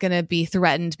is not going to be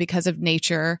threatened because of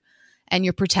nature and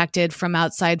you're protected from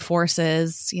outside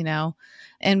forces,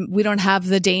 and we don't have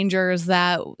the dangers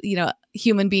that,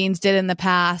 human beings did in the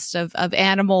past of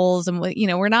animals. And,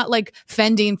 we're not like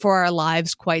fending for our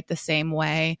lives quite the same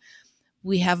way.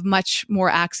 We have much more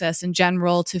access in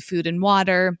general to food and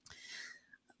water.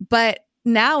 But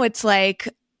now it's like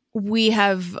we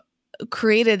have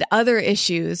created other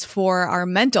issues for our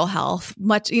mental health.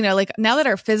 Much, like now that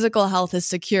our physical health is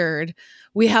secured,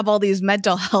 we have all these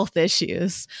mental health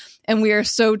issues. And we are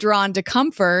so drawn to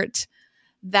comfort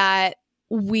that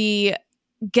we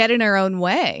get in our own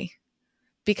way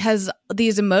because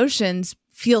these emotions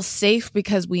feel safe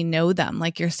because we know them.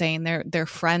 Like you're saying, they're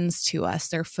friends to us.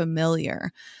 They're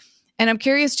familiar. And I'm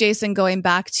curious, Jason, going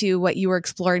back to what you were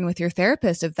exploring with your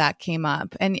therapist, if that came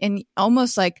up, and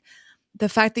almost like the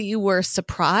fact that you were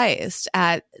surprised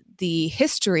at the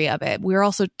history of it. We were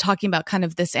also talking about kind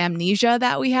of this amnesia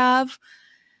that we have.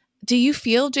 Do you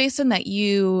feel, Jason, that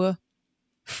you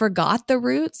forgot the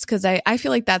roots? Because I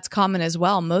feel like that's common as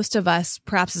well. Most of us,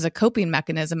 perhaps as a coping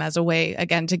mechanism, as a way,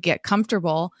 again, to get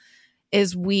comfortable,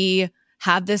 is we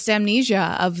have this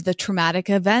amnesia of the traumatic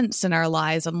events in our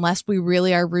lives unless we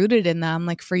really are rooted in them.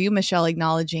 Like for you, Michelle,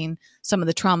 acknowledging some of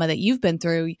the trauma that you've been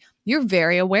through, you're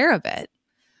very aware of it.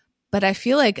 But I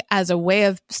feel like as a way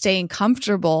of staying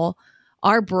comfortable,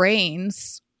 our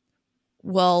brains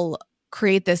will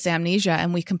create this amnesia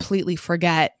and we completely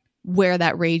forget where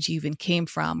that rage even came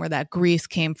from, or that grief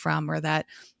came from, or that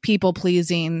people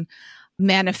pleasing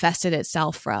manifested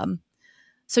itself from.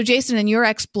 So Jason, in your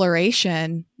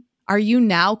exploration, are you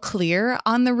now clear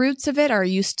on the roots of it? Or are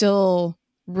you still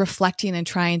reflecting and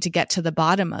trying to get to the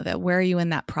bottom of it? Where are you in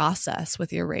that process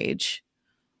with your rage?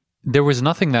 There was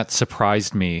nothing that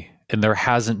surprised me, and there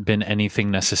hasn't been anything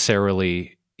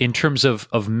necessarily in terms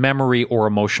of memory or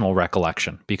emotional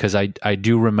recollection, because I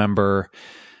do remember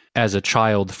as a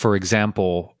child, for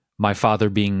example, my father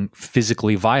being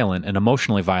physically violent and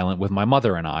emotionally violent with my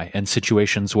mother and I, and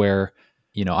situations where,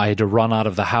 I had to run out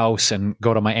of the house and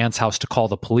go to my aunt's house to call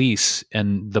the police,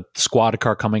 and the squad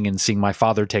car coming and seeing my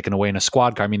father taken away in a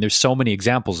squad car. I mean, there's so many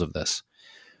examples of this.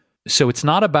 So it's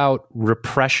not about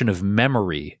repression of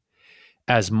memory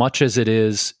as much as it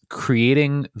is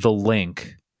creating the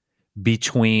link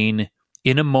between,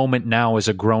 in a moment now as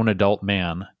a grown adult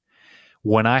man,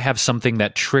 when I have something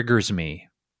that triggers me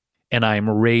and I am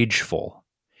rageful,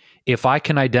 if I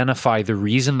can identify the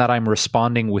reason that I'm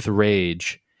responding with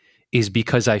rage is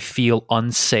because I feel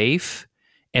unsafe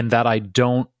and that I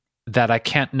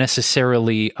can't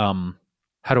necessarily,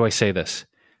 how do I say this?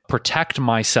 Protect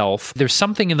myself. There's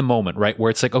something in the moment, right?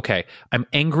 Where it's like, okay, I'm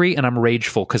angry and I'm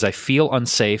rageful because I feel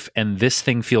unsafe and this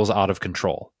thing feels out of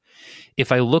control.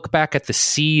 If I look back at the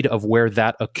seed of where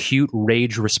that acute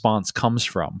rage response comes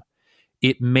from,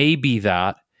 it may be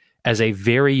that as a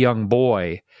very young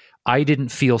boy, I didn't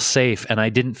feel safe and I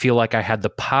didn't feel like I had the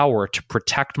power to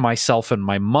protect myself and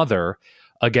my mother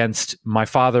against my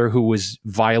father, who was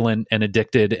violent and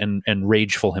addicted and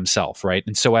rageful himself, right?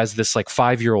 And so as this like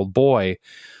 5-year-old boy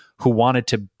who wanted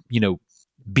to,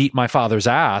 beat my father's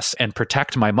ass and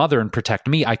protect my mother and protect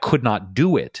me, I could not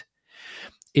do it.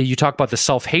 You talk about the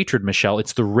self-hatred, Michelle.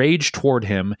 It's the rage toward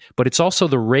him, but it's also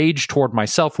the rage toward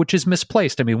myself, which is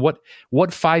misplaced. I mean, what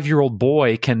 5-year-old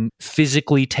boy can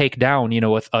physically take down, a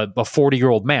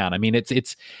 40-year-old man? I mean,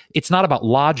 it's not about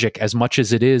logic as much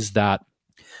as it is that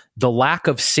the lack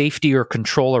of safety or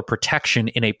control or protection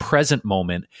in a present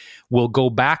moment will go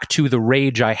back to the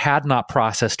rage I had not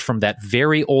processed from that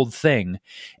very old thing.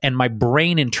 And my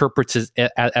brain interprets it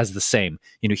as the same.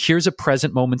 Here's a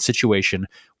present moment situation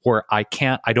where I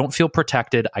don't feel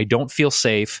protected. I don't feel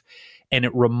safe. And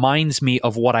it reminds me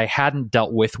of what I hadn't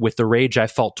dealt with the rage I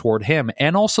felt toward him,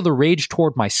 and also the rage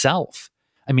toward myself.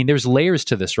 I mean, there's layers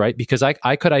to this, right? Because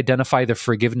I could identify the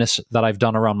forgiveness that I've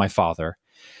done around my father.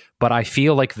 But I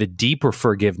feel like the deeper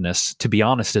forgiveness, to be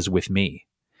honest, is with me.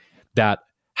 That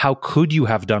how could you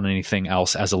have done anything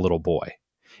else as a little boy?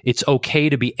 It's okay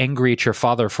to be angry at your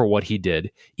father for what he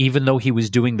did, even though he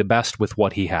was doing the best with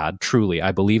what he had. Truly,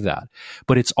 I believe that.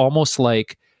 But it's almost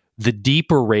like the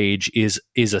deeper rage is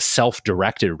a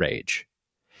self-directed rage.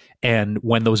 And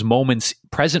when those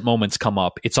present moments come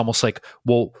up, it's almost like,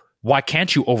 well, why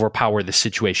can't you overpower the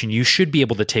situation? You should be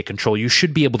able to take control. You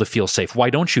should be able to feel safe. Why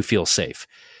don't you feel safe?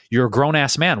 You're a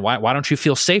grown-ass man. Why don't you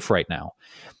feel safe right now?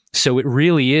 So it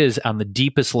really is, on the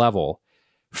deepest level,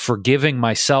 forgiving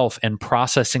myself and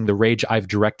processing the rage I've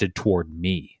directed toward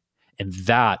me. And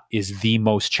that is the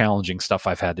most challenging stuff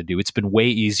I've had to do. It's been way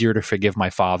easier to forgive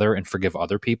my father and forgive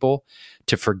other people,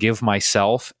 to forgive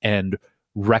myself and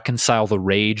reconcile the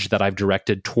rage that I've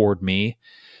directed toward me.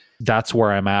 That's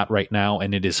where I'm at right now.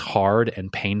 And it is hard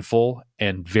and painful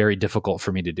and very difficult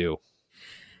for me to do.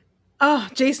 Oh,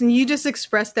 Jason, you just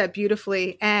expressed that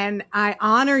beautifully. And I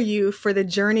honor you for the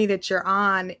journey that you're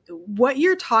on. What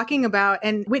you're talking about,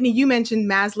 and Whitney, you mentioned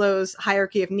Maslow's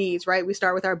hierarchy of needs, right? We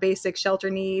start with our basic shelter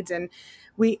needs, and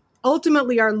we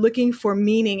ultimately are looking for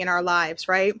meaning in our lives,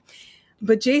 right?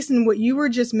 But Jason, what you were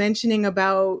just mentioning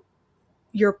about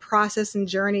your process and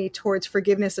journey towards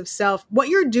forgiveness of self, what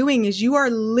you're doing is you are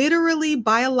literally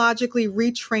biologically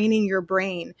retraining your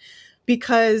brain,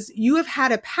 because you have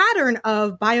had a pattern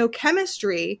of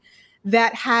biochemistry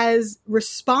that has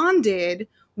responded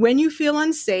when you feel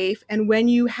unsafe and when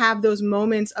you have those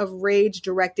moments of rage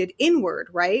directed inward,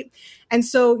 right? And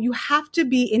so you have to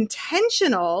be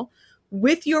intentional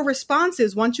with your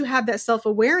responses once you have that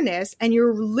self-awareness, and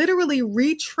you're literally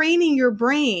retraining your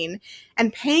brain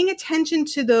and paying attention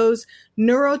to those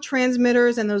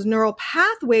neurotransmitters and those neural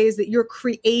pathways that you're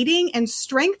creating and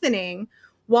strengthening,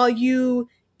 while you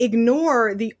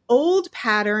ignore the old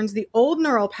patterns, the old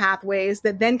neural pathways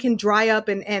that then can dry up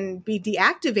and be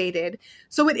deactivated.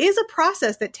 So it is a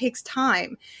process that takes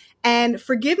time. And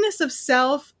forgiveness of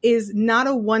self is not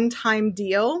a one-time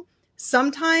deal.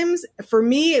 Sometimes, for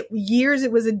me, years,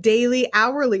 it was a daily,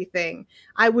 hourly thing.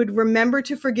 I would remember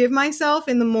to forgive myself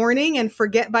in the morning and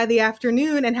forget by the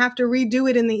afternoon and have to redo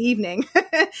it in the evening,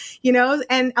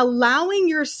 and allowing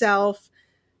yourself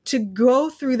to go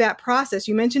through that process.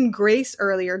 You mentioned grace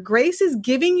earlier. Grace is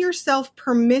giving yourself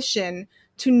permission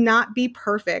to not be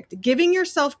perfect, giving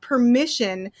yourself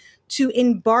permission to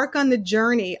embark on the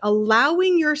journey,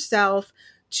 allowing yourself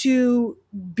to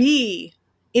be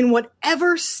in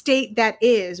whatever state that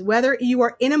is, whether you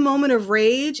are in a moment of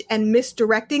rage and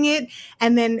misdirecting it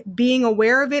and then being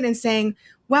aware of it and saying,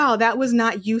 wow, that was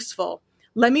not useful.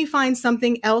 Let me find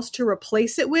something else to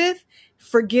replace it with.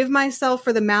 Forgive myself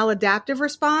for the maladaptive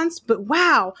response, but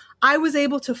wow, I was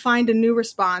able to find a new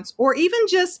response. Or even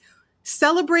just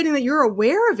celebrating that you're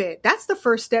aware of it. That's the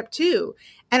first step too.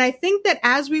 And I think that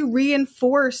as we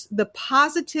reinforce the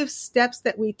positive steps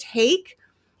that we take,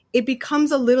 it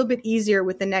becomes a little bit easier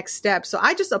with the next step. So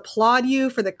I just applaud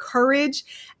you for the courage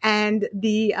and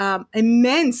the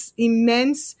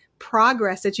immense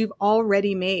progress that you've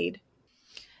already made.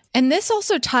 And this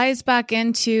also ties back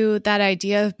into that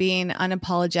idea of being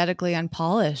unapologetically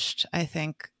unpolished, I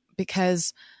think,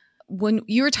 because when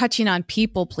you were touching on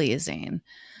people pleasing,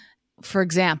 for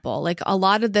example, like a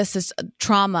lot of this is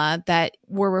trauma that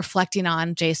we're reflecting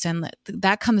on, Jason,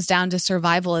 that comes down to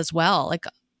survival as well. Like,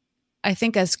 I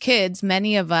think as kids,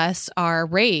 many of us are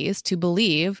raised to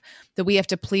believe that we have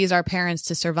to please our parents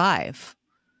to survive.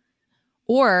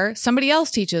 Or somebody else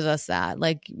teaches us that,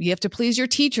 like, you have to please your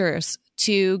teachers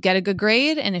to get a good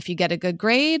grade. And if you get a good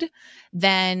grade,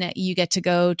 then you get to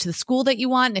go to the school that you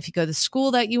want. And if you go to the school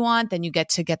that you want, then you get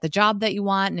to get the job that you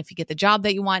want. And if you get the job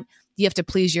that you want, you have to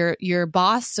please your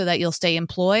boss so that you'll stay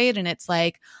employed. And it's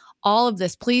like all of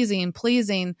this pleasing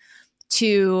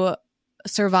to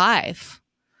survive.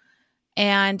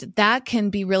 And that can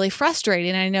be really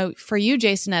frustrating. And I know for you,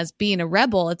 Jason, as being a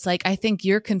rebel, it's like, I think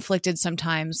you're conflicted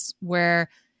sometimes where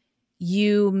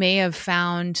you may have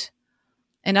found,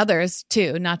 and others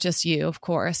too, not just you, of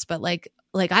course, but like,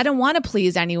 I don't want to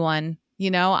please anyone,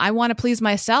 I want to please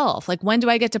myself. Like, when do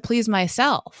I get to please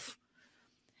myself?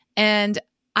 And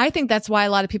I think that's why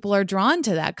a lot of people are drawn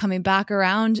to that, coming back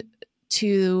around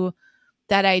to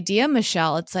that idea,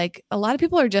 Michelle. It's like a lot of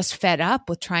people are just fed up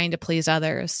with trying to please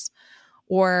others.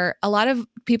 Or a lot of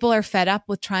people are fed up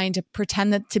with trying to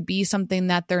pretend that to be something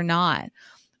that they're not,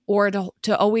 or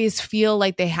to always feel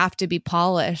like they have to be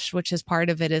polished, which is part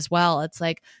of it as well. It's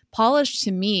like polished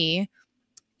to me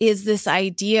is this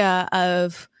idea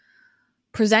of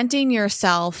presenting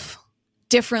yourself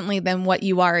differently than what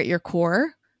you are at your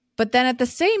core. But then at the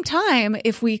same time,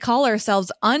 if we call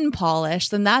ourselves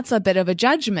unpolished, then that's a bit of a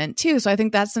judgment too. So I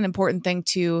think that's an important thing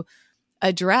to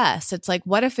address. It's like,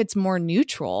 what if it's more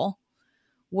neutral?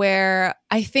 Where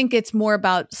I think it's more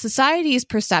about society's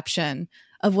perception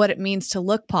of what it means to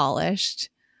look polished.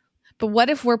 But what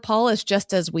if we're polished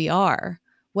just as we are?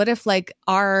 What if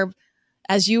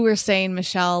as you were saying,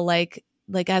 Michelle, like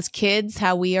as kids,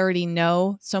 how we already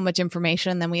know so much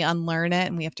information, and then we unlearn it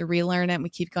and we have to relearn it and we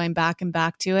keep going back and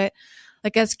back to it.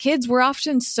 Like as kids, we're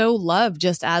often so loved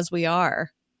just as we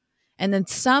are. And then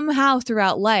somehow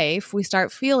throughout life, we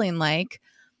start feeling like,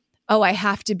 oh, I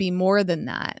have to be more than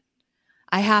that.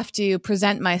 I have to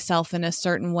present myself in a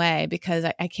certain way because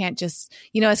I can't just,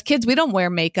 as kids, we don't wear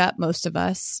makeup, most of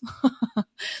us.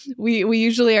 We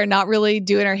usually are not really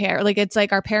doing our hair. Like, it's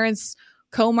like our parents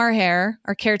comb our hair,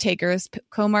 our caretakers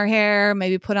comb our hair,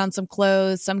 maybe put on some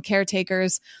clothes. Some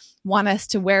caretakers want us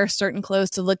to wear certain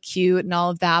clothes to look cute and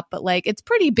all of that. But like, it's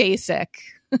pretty basic.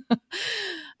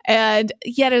 And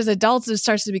yet as adults, it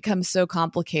starts to become so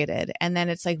complicated. And then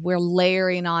it's like we're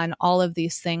layering on all of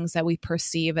these things that we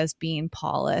perceive as being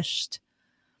polished.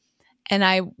 And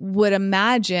I would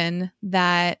imagine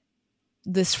that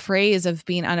this phrase of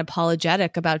being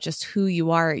unapologetic about just who you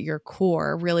are at your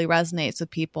core really resonates with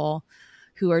people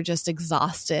who are just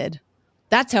exhausted.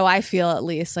 That's how I feel, at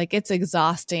least. Like, it's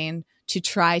exhausting to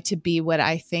try to be what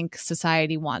I think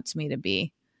society wants me to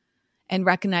be. And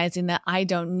recognizing that I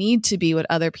don't need to be what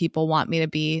other people want me to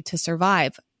be to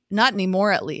survive. Not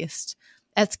anymore, at least.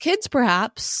 As kids,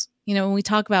 perhaps, when we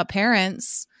talk about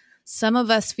parents, some of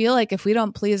us feel like if we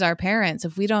don't please our parents,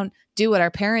 if we don't do what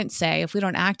our parents say, if we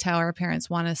don't act how our parents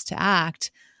want us to act,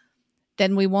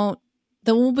 then we'll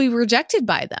be rejected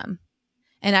by them.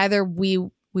 And either we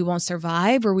won't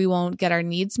survive, or we won't get our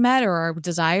needs met or our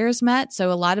desires met.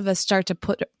 So a lot of us start to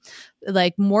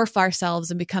morph ourselves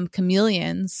and become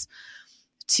chameleons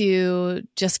to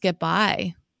just get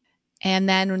by. And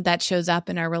then that shows up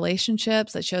in our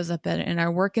relationships, that shows up in our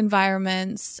work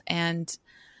environments. And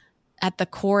at the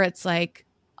core, it's like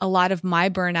a lot of my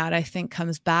burnout, I think,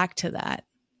 comes back to that.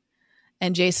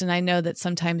 And Jason, I know that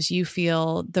sometimes you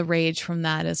feel the rage from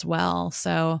that as well.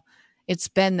 So it's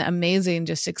been amazing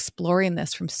just exploring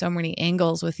this from so many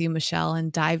angles with you, Michelle,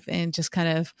 and dive in, just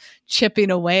kind of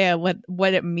chipping away at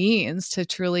what it means to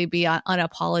truly be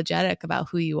unapologetic about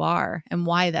who you are and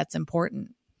why that's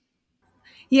important.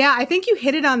 Yeah, I think you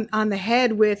hit it on the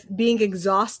head with being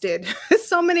exhausted.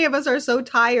 So many of us are so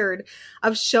tired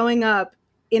of showing up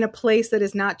in a place that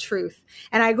is not truth.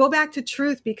 And I go back to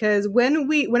truth because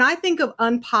when I think of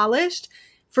unpolished,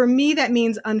 for me, that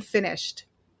means unfinished.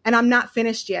 And I'm not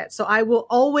finished yet. So I will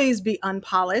always be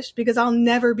unpolished because I'll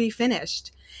never be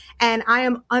finished. And I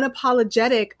am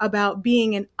unapologetic about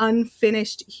being an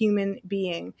unfinished human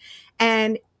being.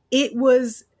 And it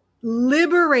was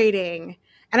liberating.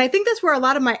 And I think that's where a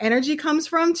lot of my energy comes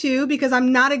from too, because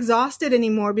I'm not exhausted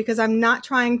anymore, because I'm not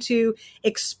trying to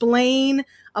explain,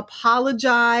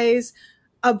 apologize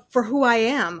for who I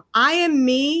am. I am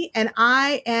me, and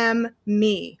I am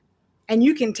me. And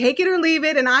you can take it or leave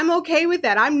it. And I'm okay with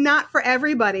that. I'm not for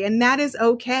everybody. And that is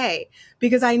okay,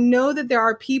 because I know that there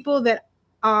are people that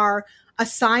are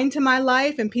assigned to my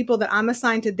life and people that I'm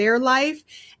assigned to their life.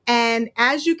 And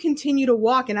as you continue to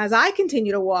walk, and as I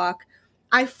continue to walk,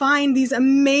 I find these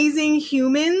amazing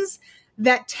humans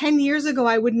that 10 years ago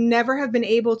I would never have been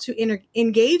able to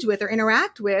engage with or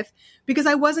interact with, because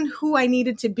I wasn't who I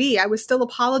needed to be. I was still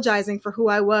apologizing for who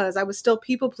I was. I was still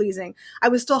people pleasing. I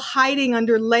was still hiding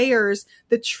under layers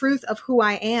the truth of who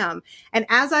I am. And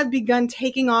as I've begun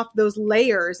taking off those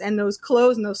layers and those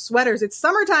clothes and those sweaters, it's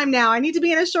summertime now. I need to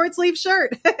be in a short sleeve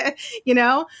shirt. I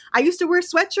used to wear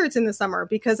sweatshirts in the summer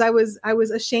because I was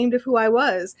ashamed of who I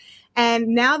was. And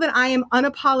now that I am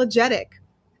unapologetic,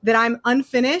 that I'm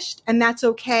unfinished, and that's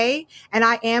okay, and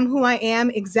I am who I am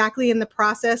exactly in the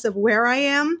process of where I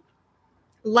am,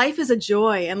 life is a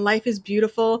joy and life is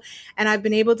beautiful. And I've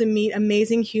been able to meet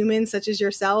amazing humans such as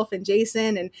yourself and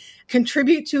Jason, and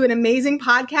contribute to an amazing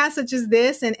podcast such as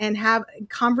this, and have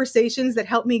conversations that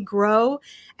help me grow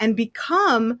and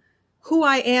become who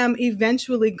I am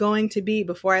eventually going to be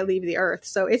before I leave the earth.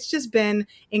 So it's just been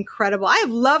incredible. I have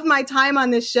loved my time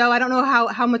on this show. I don't know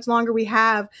how much longer we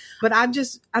have, but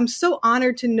I'm so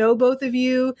honored to know both of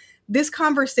you. This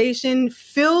conversation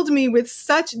filled me with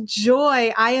such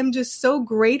joy. I am just so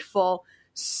grateful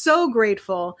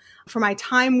for my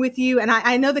time with you. And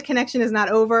I know the connection is not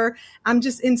over. I'm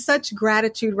just in such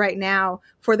gratitude right now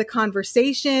for the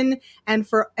conversation and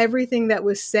for everything that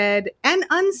was said and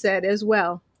unsaid as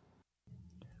well.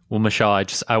 Well, Michelle,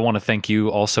 I want to thank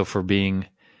you also for being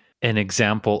an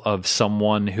example of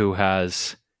someone who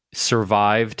has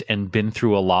survived and been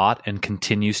through a lot and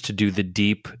continues to do the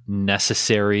deep,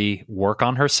 necessary work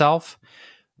on herself,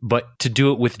 but to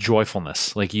do it with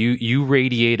joyfulness. Like you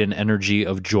radiate an energy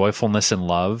of joyfulness and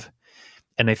love.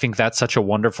 And I think that's such a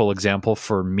wonderful example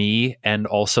for me and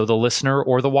also the listener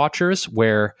or the watchers,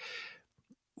 where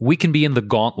we can be in the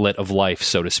gauntlet of life,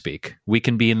 so to speak. We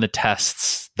can be in the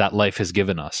tests that life has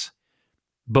given us,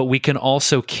 but we can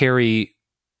also carry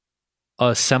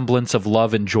a semblance of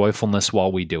love and joyfulness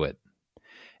while we do it.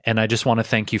 And I just want to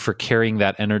thank you for carrying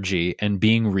that energy and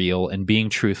being real and being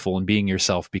truthful and being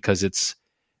yourself, because it's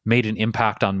made an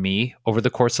impact on me over the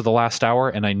course of the last hour.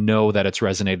 And I know that it's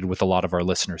resonated with a lot of our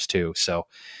listeners too. So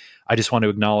I just want to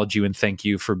acknowledge you and thank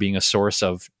you for being a source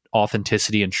of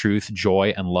authenticity and truth,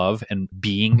 joy and love, and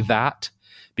being that,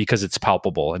 because it's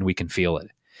palpable and we can feel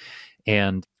it.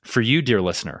 And for you, dear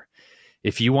listener,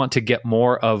 if you want to get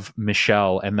more of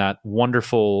Michelle and that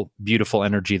wonderful, beautiful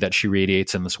energy that she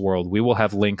radiates in this world, we will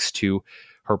have links to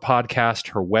her podcast,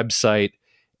 her website,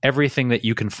 everything that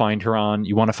you can find her on.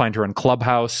 You want to find her on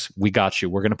Clubhouse? We got you.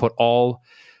 We're going to put all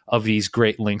of these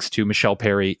great links to Michelle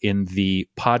Perry in the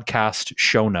podcast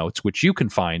show notes, which you can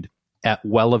find at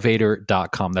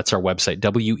wellevatr.com. That's our website,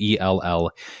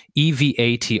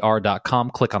 WELLEVATR.com.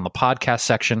 Click on the podcast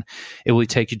section. It will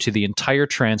take you to the entire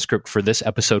transcript for this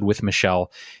episode with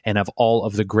Michelle and have all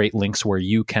of the great links where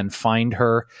you can find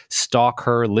her, stalk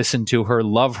her, listen to her,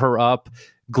 love her up,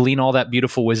 glean all that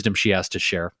beautiful wisdom she has to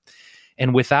share.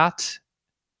 And with that,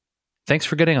 thanks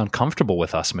for getting uncomfortable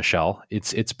with us, Michelle.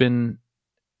 It's been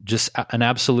just an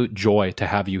absolute joy to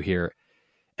have you here.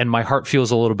 And my heart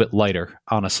feels a little bit lighter,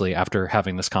 honestly, after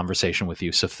having this conversation with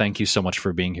you. So thank you so much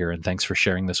for being here, and thanks for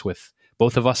sharing this with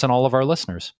both of us and all of our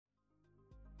listeners.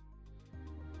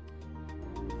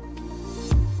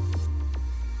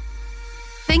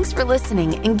 Thanks for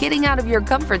listening and getting out of your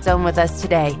comfort zone with us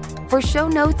today. For show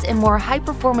notes and more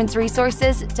high-performance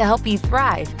resources to help you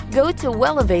thrive, go to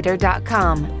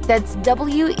wellevatr.com. That's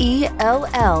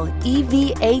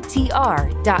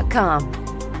WELLEVATR.com.